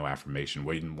 when there's no affirmation,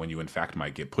 when you in fact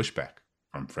might get pushback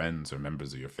from friends or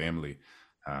members of your family?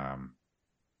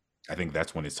 I think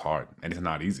that's when it's hard, and it's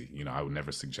not easy. I would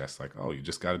never suggest like, oh, you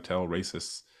just got to tell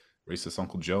racist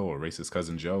Uncle Joe or racist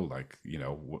cousin Joe, like,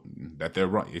 that they're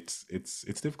wrong. It's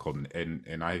difficult,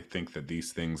 and I think that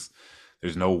these things,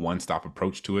 there's no one stop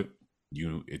approach to it.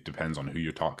 It depends on who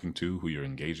you're talking to, who you're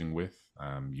engaging with.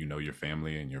 Your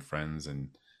family and your friends and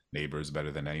neighbors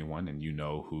better than anyone, and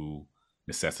who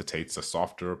necessitates a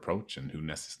softer approach and who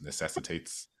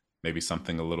necessitates maybe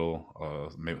something a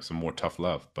little, maybe some more tough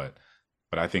love. But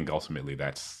I think ultimately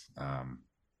that's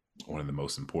one of the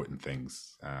most important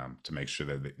things, to make sure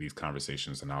that these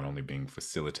conversations are not only being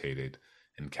facilitated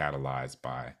and catalyzed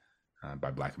by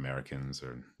Black Americans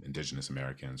or Indigenous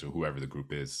Americans or whoever the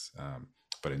group is,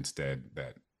 but instead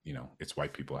that it's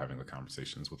white people having the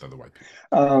conversations with other white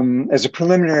people. As a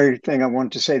preliminary thing, I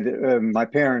wanted to say that my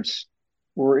parents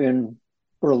were in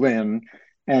Berlin,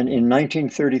 and in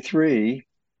 1933,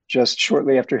 just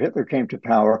shortly after Hitler came to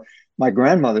power, my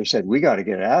grandmother said, "We got to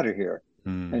get out of here."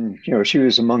 And she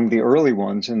was among the early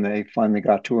ones, and they finally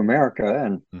got to America,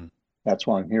 and that's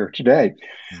why I'm here today.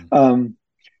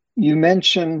 You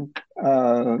mentioned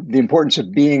the importance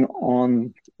of being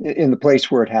in the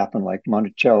place where it happened, like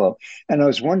Monticello. And I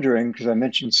was wondering, because I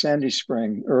mentioned Sandy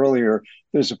Spring earlier,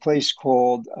 there's a place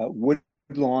called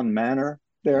Woodlawn Manor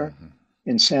there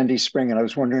in Sandy Spring. And I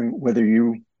was wondering whether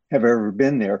you have ever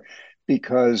been there,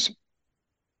 because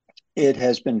it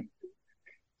has been,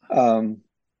 there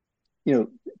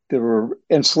were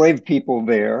enslaved people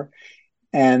there.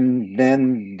 And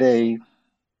then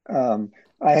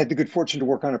I had the good fortune to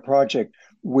work on a project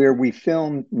where we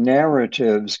filmed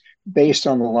narratives based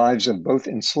on the lives of both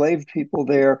enslaved people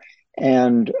there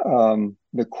and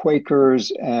the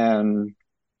Quakers and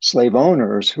slave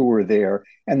owners who were there.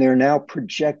 And they're now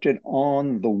projected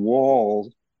on the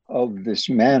wall of this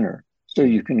manor. So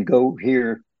you can go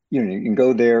here, you can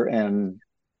go there and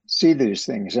see these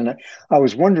things. And I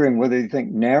was wondering whether you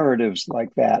think narratives like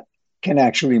that can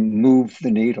actually move the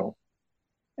needle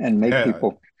and make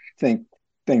people think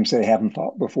things they haven't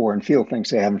thought before and feel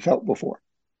things they haven't felt before.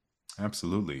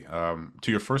 Absolutely.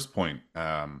 To your first point,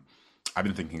 I've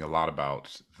been thinking a lot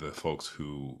about the folks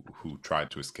who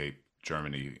tried to escape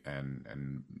Germany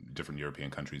and different European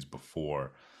countries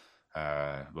before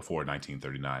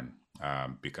 1939.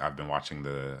 I've been watching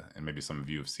and maybe some of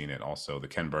you have seen it also, the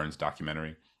Ken Burns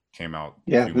documentary came out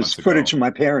a few months ago. There's footage of my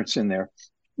parents in there.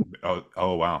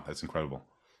 Oh wow, that's incredible.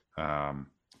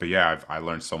 But yeah, I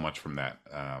learned so much from that,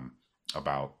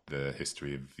 about the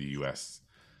history of the U.S.,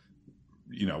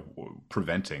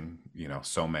 preventing,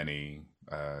 so many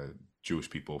Jewish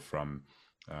people from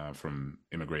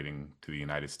immigrating to the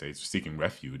United States, seeking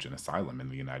refuge and asylum in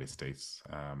the United States.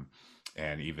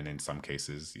 And even in some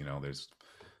cases, there's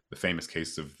the famous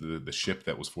case of the ship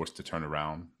that was forced to turn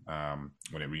around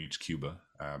when it reached Cuba,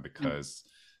 because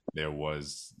there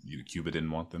was, Cuba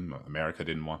didn't want them, America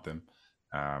didn't want them.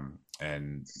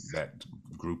 And that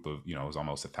group of, it was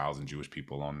almost 1,000 Jewish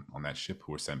people on that ship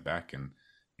who were sent back, and,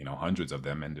 hundreds of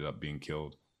them ended up being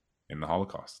killed in the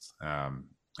Holocaust.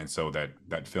 And so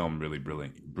that film really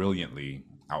brilliantly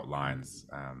outlines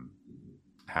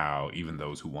how even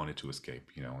those who wanted to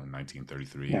escape, in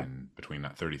 1933 and between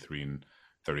 33 and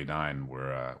 39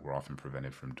 were often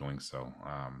prevented from doing so.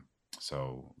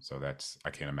 So that's,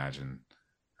 I can't imagine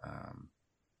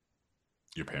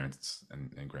your parents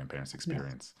and grandparents'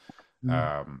 experience.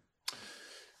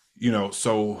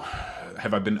 So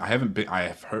have I been? I haven't been. I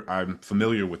have heard. I'm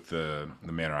familiar with the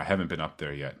manor. I haven't been up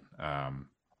there yet.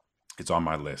 It's on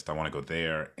my list. I want to go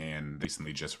there. And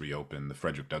recently just reopened the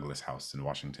Frederick Douglass House in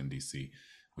Washington, D.C.,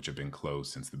 which had been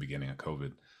closed since the beginning of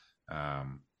COVID.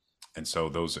 And so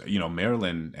those,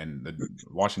 Maryland and the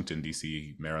Washington,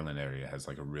 D.C., Maryland area has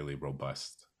like a really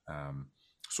robust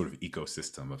sort of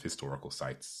ecosystem of historical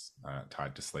sites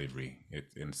tied to slavery.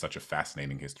 In such a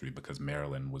fascinating history, because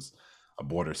Maryland was a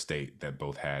border state that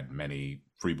both had many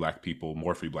free Black people,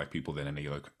 more free Black people than any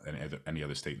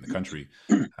other state in the country,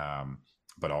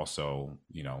 but also,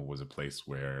 was a place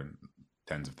where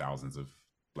tens of thousands of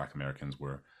Black Americans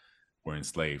were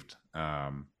enslaved,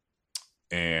 and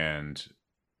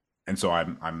so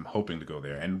I'm hoping to go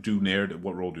there and do narrative.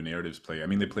 What role do narratives play? I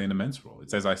mean, they play an immense role.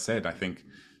 It's, as I said, I think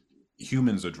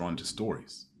humans are drawn to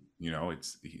stories.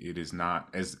 It is not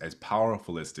as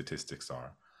powerful as statistics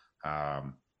are,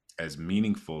 as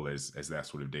meaningful as that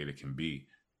sort of data can be.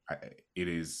 It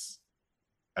is,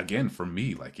 again, for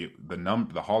me, like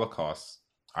the Holocaust,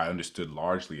 I understood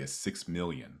largely as 6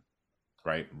 million,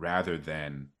 right? Rather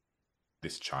than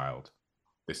this child,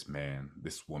 this man,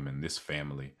 this woman, this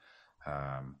family.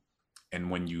 And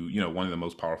when one of the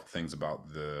most powerful things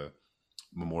about the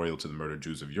Memorial to the Murdered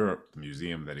Jews of Europe, the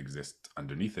museum that exists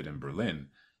underneath it in Berlin,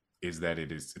 is that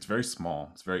it's very small,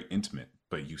 it's very intimate,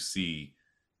 but you see,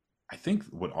 I think,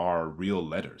 what are real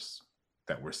letters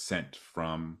that were sent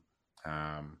from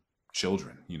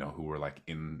children, who were like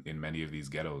in many of these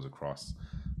ghettos across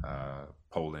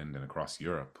Poland and across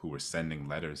Europe, who were sending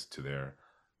letters to their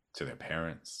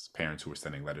parents who were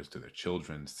sending letters to their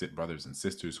children, brothers and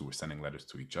sisters who were sending letters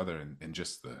to each other, and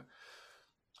just the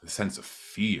sense of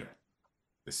fear,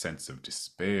 the sense of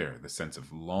despair, the sense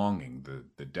of longing,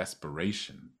 the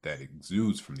desperation that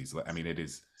exudes from these. I mean,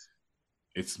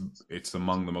 it's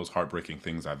among the most heartbreaking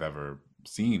things I've ever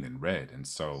seen and read. And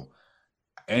so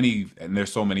and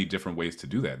there's so many different ways to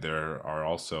do that. There are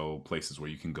also places where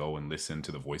you can go and listen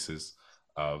to the voices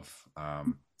of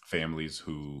families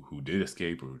who did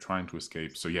escape or were trying to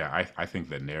escape. So yeah, I think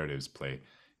that narratives play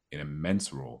an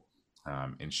immense role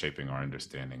in shaping our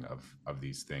understanding of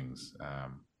these things,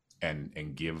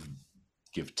 and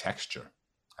give texture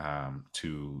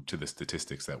to the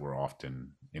statistics that we're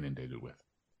often inundated with.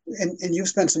 And you've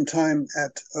spent some time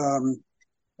at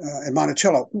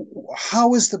Monticello.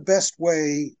 How is the best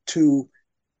way to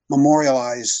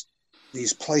memorialize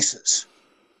these places?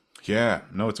 Yeah,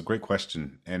 no, it's a great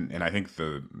question. And I think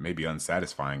the maybe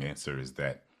unsatisfying answer is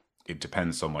that it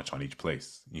depends so much on each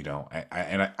place.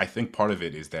 I think part of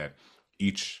it is that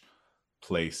each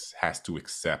place has to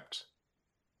accept,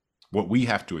 what we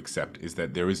have to accept is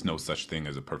that there is no such thing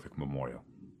as a perfect memorial.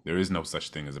 There is no such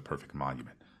thing as a perfect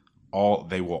monument.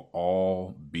 They will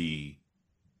all be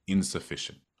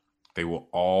insufficient.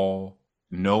 No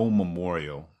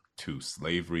memorial to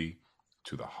slavery,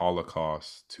 to the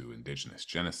Holocaust, to indigenous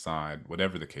genocide,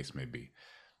 whatever the case may be,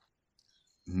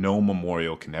 no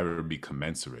memorial can ever be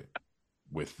commensurate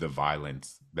with the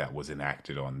violence that was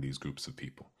enacted on these groups of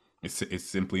people. It's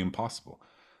simply impossible.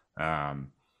 And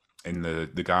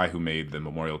the guy who made the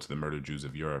memorial to the murdered Jews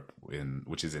of Europe,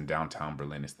 which is in downtown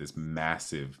Berlin, is this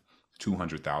massive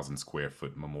 200,000 square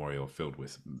foot memorial filled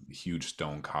with huge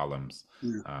stone columns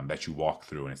that you walk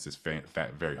through, and it's this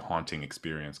very haunting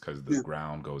experience because the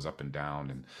ground goes up and down,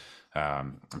 and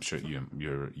I'm sure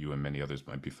you and many others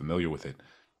might be familiar with it.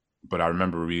 But I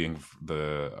remember reading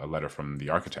a letter from the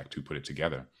architect who put it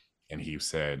together, and he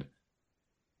said,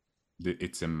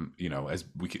 "It's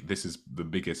this is the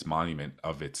biggest monument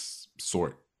of its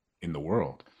sort in the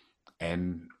world,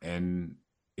 and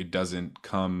it doesn't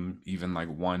come even like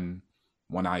one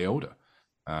iota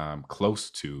close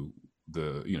to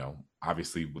the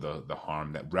obviously the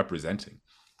harm that representing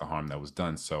the harm that was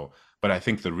done." So, but I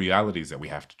think the reality is that we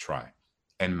have to try,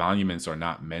 and monuments are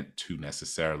not meant to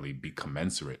necessarily be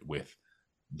commensurate with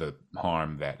the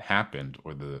harm that happened,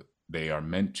 they are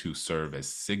meant to serve as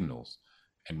signals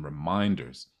and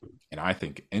reminders, and I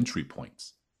think entry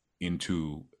points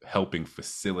into helping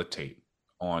facilitate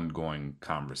ongoing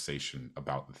conversation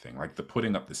about the thing. Like the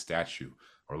putting up the statue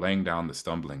or laying down the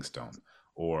stumbling stone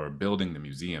or building the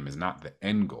museum is not the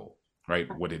end goal,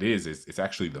 right? What it is it's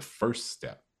actually the first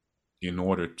step in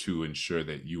order to ensure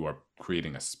that you are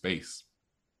creating a space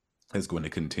that's going to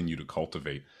continue to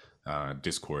cultivate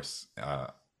discourse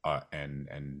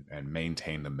and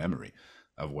maintain the memory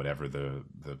of whatever the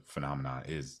phenomenon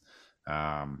is.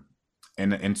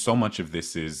 And so much of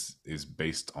this is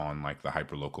based on like the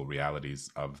hyperlocal realities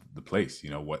of the place.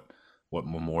 What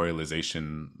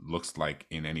memorialization looks like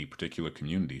in any particular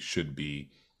community should be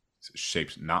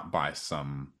shaped not by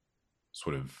some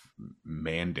sort of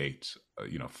mandate,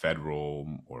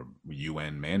 federal or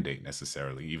UN mandate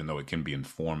necessarily, even though it can be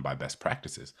informed by best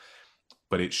practices,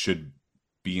 but it should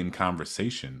be in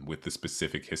conversation with the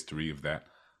specific history of that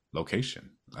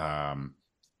location.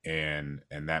 And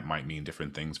that might mean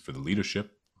different things for the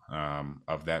leadership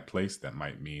of that place. That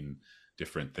might mean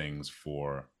different things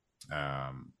for,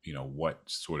 what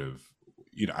sort of,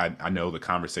 I know the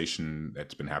conversation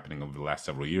that's been happening over the last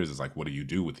several years is like, what do you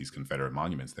do with these Confederate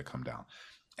monuments that come down?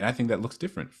 And I think that looks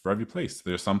different for every place.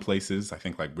 There are some places, I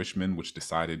think like Richmond, which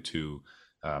decided to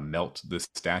melt the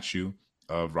statue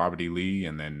of Robert E. Lee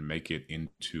and then make it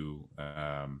into,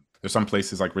 there's some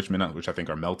places like Richmond, which I think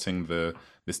are melting the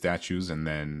statues and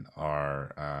then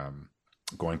are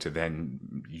going to then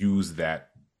use that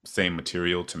same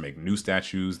material to make new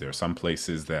statues. There are some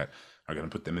places that are going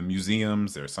to put them in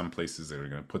museums. There are some places that are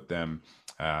going to put them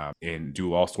and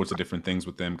do all sorts of different things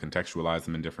with them, contextualize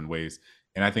them in different ways.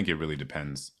 And I think it really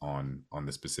depends on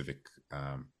the specific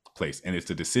place. And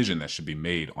it's a decision that should be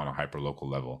made on a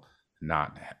hyperlocal level,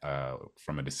 not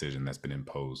from a decision that's been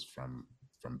imposed from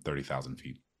 30,000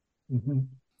 feet. Mm-hmm.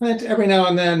 And every now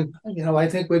and then, I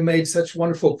think we've made such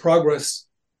wonderful progress,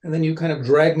 and then you kind of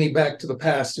drag me back to the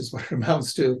past is what it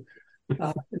amounts to.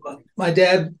 My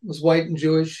dad was white and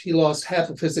Jewish. He lost half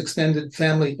of his extended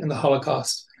family in the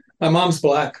Holocaust. My mom's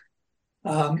Black.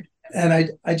 And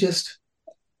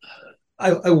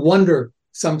I wonder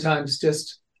sometimes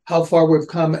just how far we've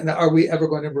come, and are we ever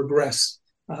going to regress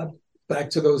back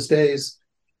to those days?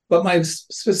 But my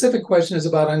specific question is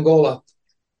about Angola.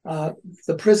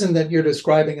 The prison that you're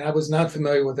describing, I was not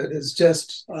familiar with it, is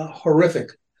just horrific.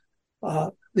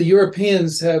 The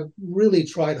Europeans have really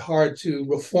tried hard to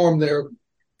reform their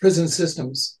prison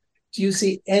systems. Do you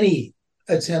see any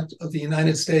attempt of the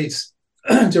United States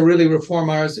to really reform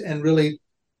ours and really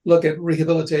look at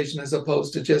rehabilitation as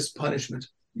opposed to just punishment?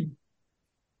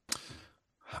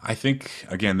 I think,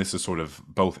 again, this is sort of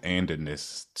both and in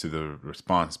this to the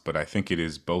response, but I think it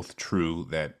is both true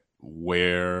that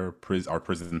where our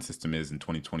prison system is in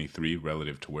 2023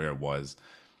 relative to where it was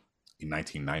in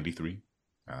 1993,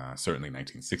 certainly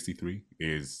 1963,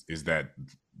 is that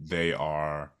they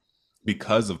are,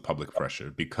 because of public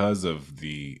pressure, because of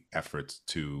the efforts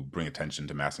to bring attention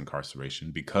to mass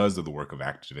incarceration, because of the work of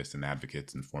activists and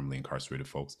advocates and formerly incarcerated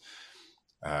folks,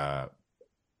 our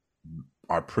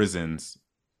prisons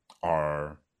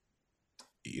are,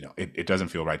 it doesn't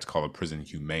feel right to call a prison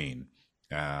humane,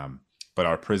 but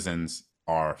our prisons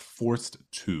are forced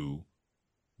to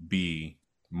be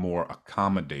more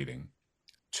accommodating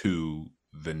to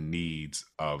the needs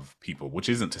of people, which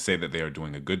isn't to say that they are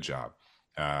doing a good job,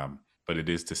 but it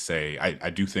is to say, I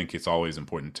do think it's always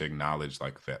important to acknowledge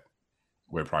like that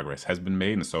where progress has been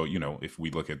made. And so, if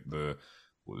we look at the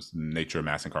nature of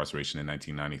mass incarceration in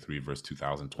 1993 versus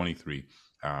 2023,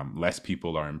 less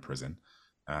people are in prison,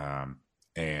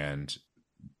 and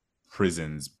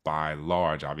prisons by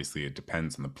large, obviously it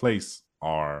depends on the place,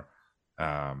 are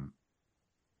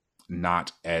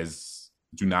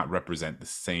do not represent the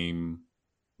same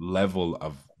level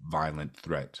of violent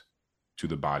threat to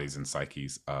the bodies and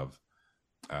psyches of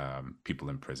people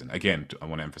in prison. Again, I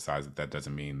want to emphasize that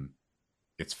doesn't mean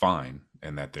it's fine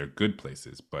and that they're good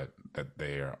places, but that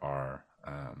there are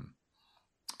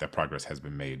that progress has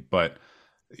been made. But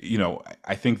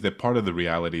I think that part of the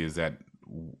reality is that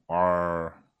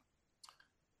our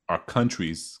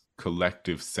country's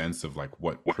collective sense of like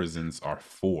what prisons are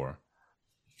for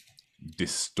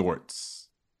distorts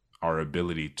our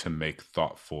ability to make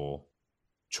thoughtful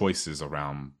choices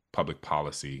around public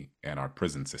policy and our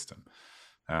prison system,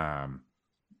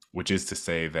 which is to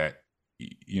say that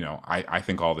I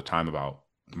think all the time about,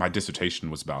 my dissertation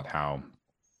was about how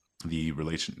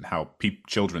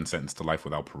children sentenced to life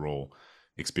without parole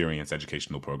experience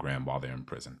educational program while they're in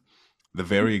prison. The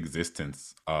very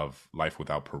existence of life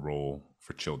without parole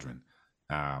for children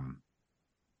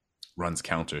runs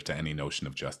counter to any notion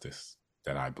of justice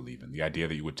that I believe in. The idea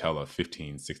that you would tell a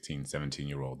 15, 16,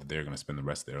 17-year-old that they're going to spend the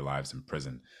rest of their lives in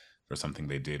prison for something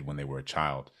they did when they were a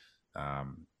child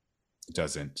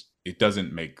doesn't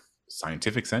make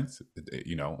scientific sense.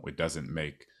 It doesn't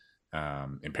make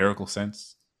empirical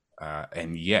sense.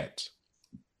 And yet,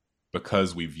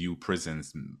 because we view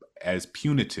prisons as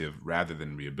punitive rather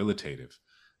than rehabilitative,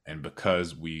 and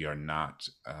because we are not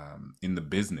in the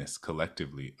business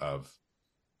collectively of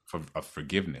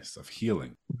forgiveness, of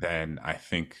healing, then I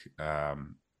think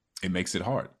it makes it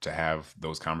hard to have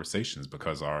those conversations,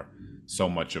 because so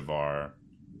much of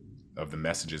the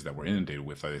messages that we're inundated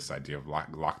with are this idea of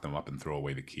lock them up and throw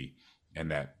away the key. And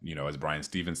that, as Brian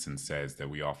Stevenson says, that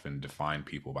we often define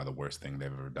people by the worst thing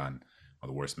they've ever done or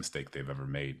the worst mistake they've ever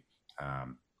made,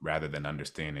 rather than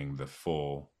understanding the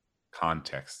full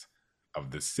context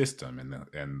of the system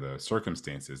and the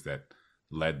circumstances that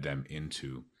led them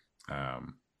into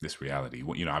this reality.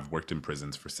 I've worked in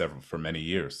prisons for many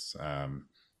years,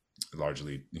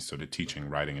 largely sort of teaching,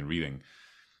 writing, and reading.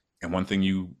 And one thing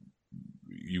you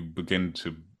begin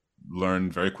to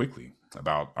learn very quickly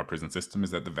about our prison system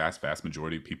is that the vast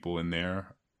majority of people in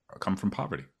there come from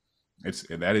poverty.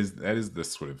 That is the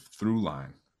sort of through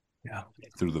line,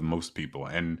 through the most people,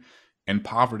 and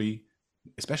poverty,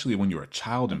 especially when you're a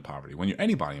child in poverty, when you're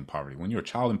anybody in poverty, when you're a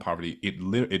child in poverty,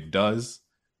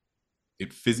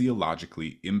 it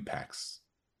physiologically impacts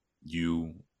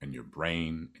you and your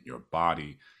brain and your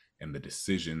body and the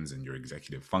decisions and your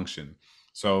executive function.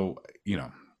 So,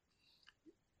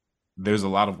 there's a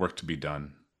lot of work to be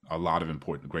done. A lot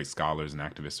of great scholars and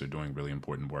activists are doing really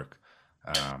important work.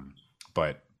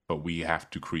 But we have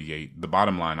to create, the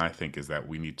bottom line, I think, is that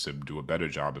we need to do a better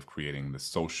job of creating the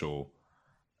social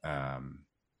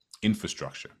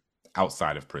infrastructure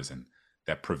outside of prison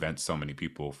that prevents so many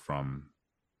people from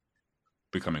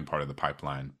becoming part of the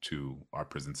pipeline to our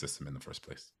prison system in the first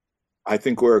place. I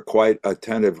think we're a quite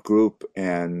attentive group,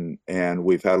 and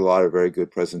we've had a lot of very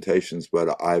good presentations,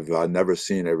 but I've never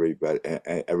seen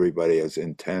everybody as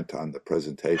intent on the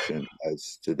presentation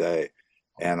as today.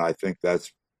 And I think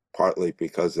that's partly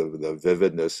because of the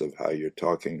vividness of how you're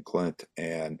talking, Clint,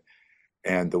 and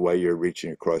the way you're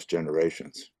reaching across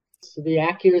generations. So the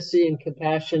accuracy and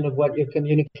compassion of what you're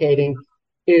communicating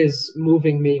is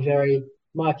moving me very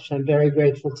much. I'm very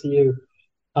grateful to you.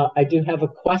 I do have a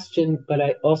question, but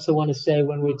I also want to say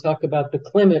when we talk about the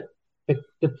climate,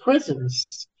 the prisons,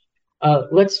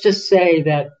 let's just say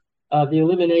that the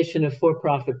elimination of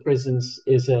for-profit prisons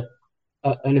is an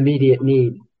immediate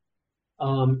need.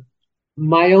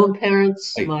 My own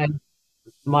parents,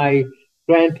 my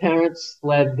grandparents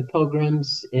led the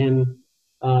pogroms in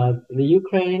the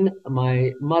Ukraine.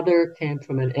 My mother came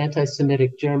from an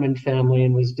anti-Semitic German family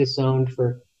and was disowned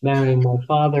for marrying my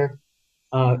father.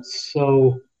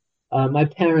 So my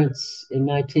parents in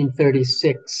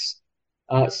 1936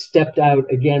 stepped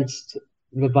out against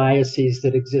the biases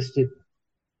that existed.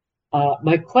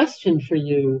 My question for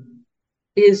you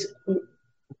is,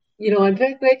 I'm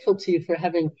very grateful to you for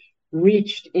having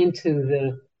reached into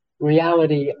the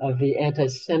reality of the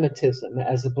anti-Semitism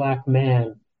as a Black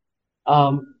man.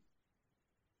 I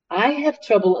have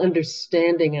trouble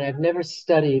understanding, and I've never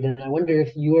studied, and I wonder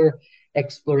if your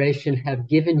exploration have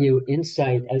given you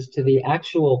insight as to the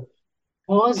actual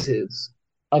causes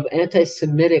of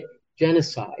anti-Semitic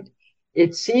genocide.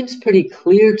 It seems pretty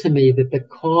clear to me that the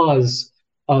cause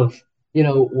of,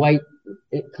 white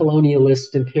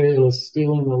colonialist imperialists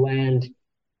stealing the land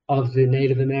of the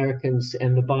Native Americans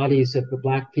and the bodies of the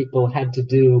Black people had to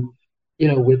do,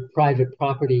 with private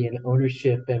property and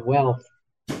ownership and wealth.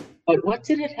 But what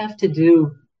did it have to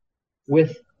do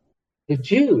with the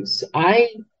Jews? I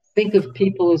think of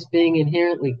people as being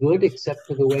inherently good, except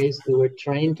for the ways they were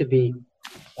trained to be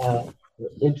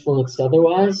influenced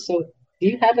otherwise. So do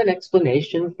you have an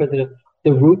explanation for the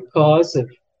root cause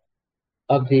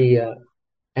of the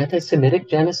anti-Semitic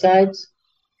genocides?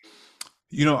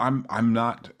 I'm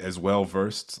not as well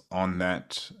versed on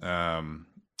that, on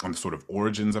the sort of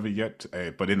origins of it yet.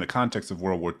 But in the context of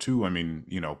World War II,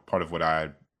 part of what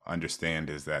I understand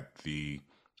is that the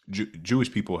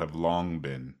Jewish people have long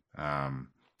been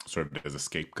served as a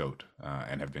scapegoat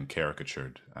and have been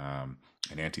caricatured.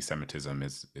 And anti-Semitism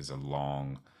is a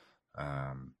long,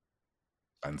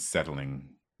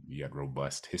 unsettling yet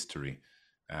robust history.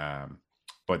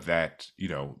 But that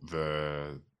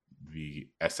the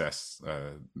SS,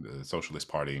 the Socialist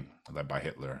Party led by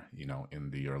Hitler, in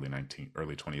the early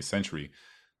 20th century,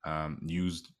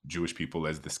 used Jewish people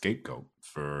as the scapegoat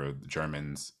for the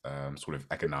Germans' sort of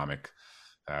economic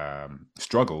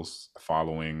struggles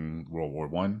following World War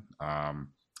I,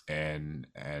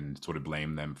 and sort of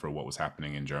blamed them for what was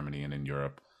happening in Germany and in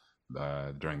Europe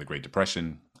during the Great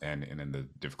Depression and in the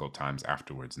difficult times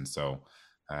afterwards. And so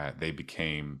they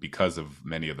became, because of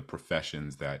many of the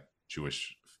professions that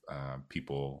Jewish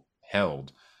people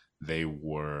held, they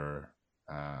were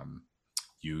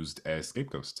used as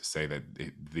scapegoats to say that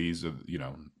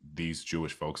these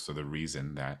Jewish folks are the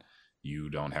reason that you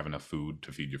don't have enough food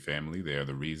to feed your family. They are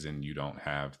the reason you don't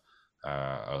have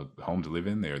a home to live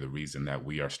in. They are the reason that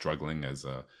we are struggling as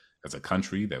a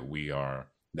country, that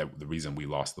the reason we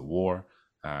lost the war.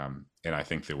 And I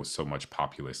think there was so much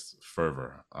populist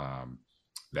fervor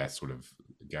that sort of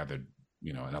gathered,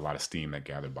 and a lot of steam that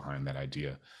gathered behind that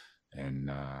idea,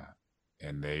 and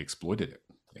they exploited it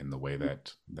in the way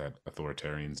that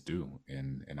authoritarians do,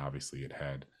 and obviously it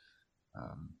had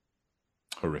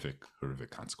horrific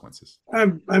consequences.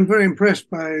 I'm very impressed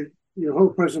by your whole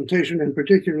presentation, and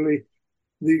particularly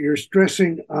that you're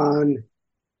stressing on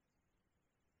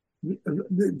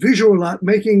the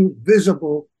making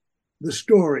visible the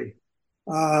story.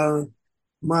 My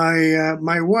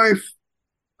wife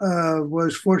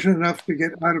was fortunate enough to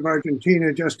get out of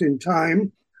Argentina just in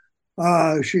time.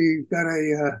 She got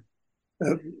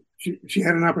she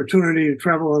had an opportunity to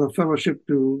travel on a fellowship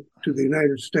to the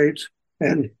United States,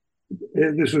 and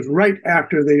this was right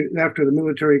after the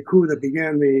military coup that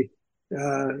began the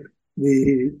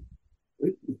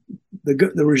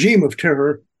regime of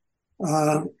terror,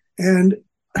 and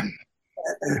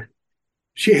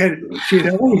she had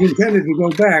always intended to go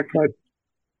back, but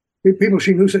people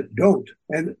she knew said don't,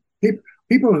 and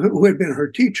people who had been her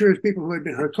teachers, people who had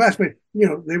been her classmates,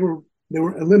 they were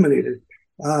eliminated,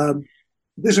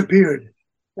 disappeared,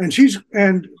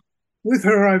 and with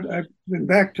her I've been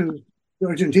back to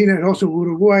Argentina and also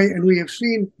Uruguay, and we have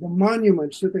seen the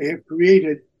monuments that they have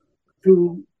created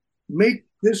to make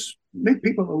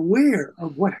people aware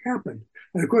of what happened.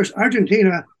 And of course,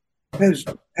 Argentina has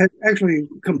actually,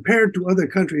 compared to other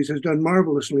countries, has done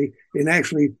marvelously in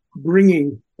actually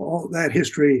bringing all that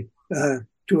history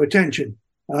to attention.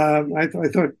 I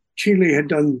thought Chile had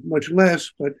done much less,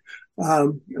 but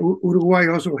Uruguay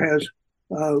also has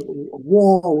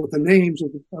wall with the names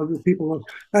of the people.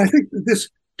 I think that this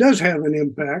does have an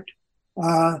impact.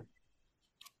 And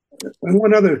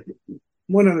one other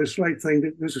slight thing,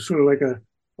 that this is sort of like a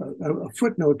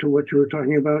footnote to what you were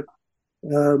talking about.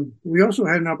 We also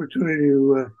had an opportunity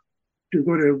to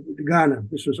go to Ghana.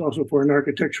 This was also for an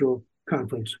architectural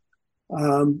conference.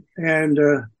 And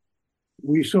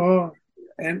we saw,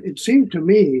 and it seemed to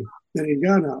me that in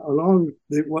Ghana, along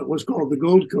what was called the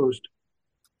Gold Coast,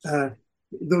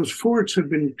 those forts have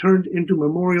been turned into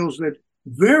memorials that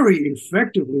very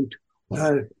effectively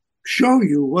show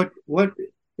you what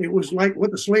it was like,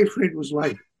 what the slave trade was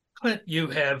like. Clint, you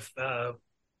have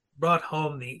brought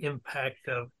home the impact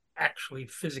of actually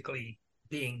physically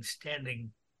being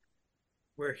standing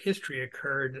where history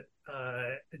occurred.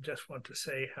 I just want to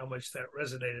say how much that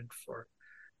resonated for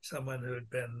someone who had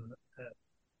been an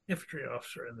infantry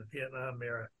officer in the Vietnam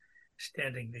era,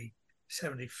 standing the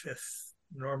 75th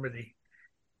Normandy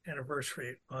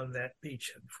anniversary on that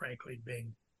beach and frankly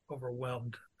being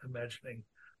overwhelmed, imagining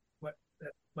what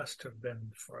that must have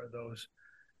been for those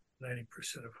 90%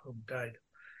 of whom died.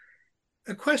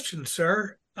 A question,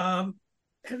 sir. Have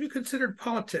you considered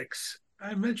politics?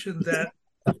 I mentioned that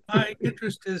my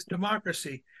interest is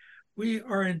democracy. We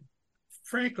are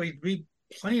frankly, to be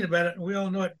plain about it, and we all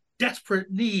know it,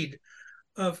 desperate need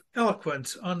of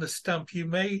eloquence on the stump.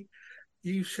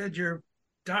 You said your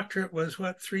doctorate was,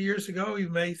 3 years ago? You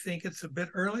may think it's a bit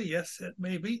early. Yes, it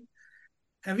may be.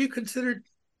 Have you considered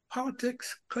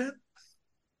politics, Clint?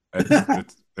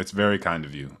 It's very kind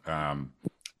of you. I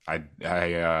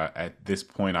at this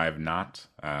point I have not.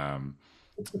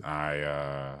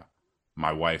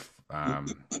 My wife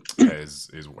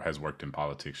has worked in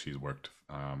politics. She's worked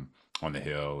on the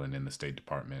Hill and in the State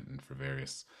Department and for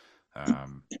various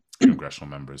congressional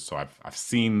members. So I've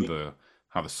seen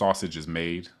how the sausage is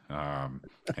made, and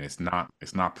it's not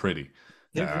pretty.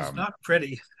 It's not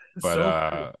pretty.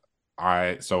 But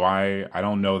I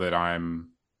don't know that I'm.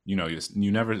 You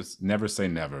never say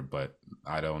never, but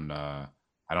I don't know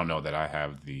that I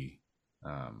have the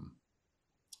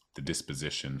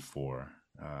disposition for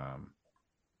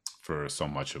so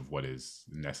much of what is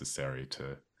necessary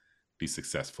to be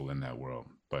successful in that world.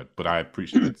 But I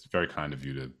appreciate it. It's very kind of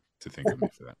you to think of me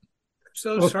for that.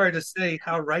 So sorry to say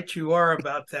how right you are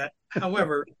about that.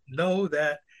 However, know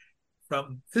that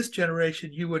from this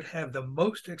generation, you would have the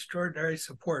most extraordinary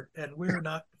support, and we're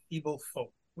not evil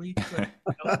folk.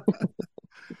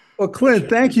 Well, Clint,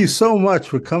 thank you so much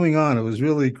for coming on. It was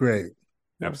really great.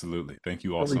 Absolutely. Thank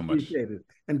you all so much. Appreciate it.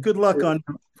 And good luck on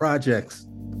your projects.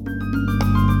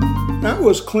 That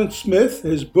was Clint Smith.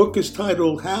 His book is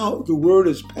titled How the Word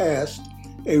Is Passed,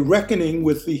 A Reckoning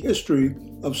with the History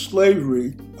of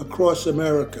Slavery Across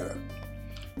America.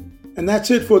 And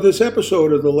that's it for this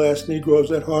episode of The Last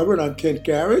Negroes at Harvard. I'm Kent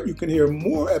Garrett. You can hear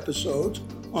more episodes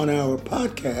on our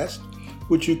podcast,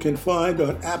 which you can find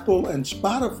on Apple and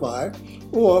Spotify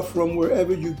or from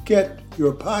wherever you get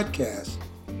your podcasts.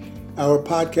 Our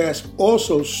podcasts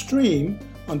also stream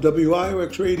on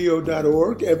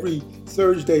WIOXradio.org every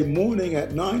Thursday morning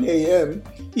at 9 a.m.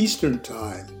 Eastern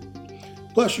Time.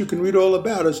 Plus, you can read all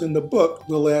about us in the book,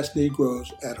 The Last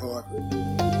Negroes at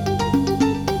Harvard.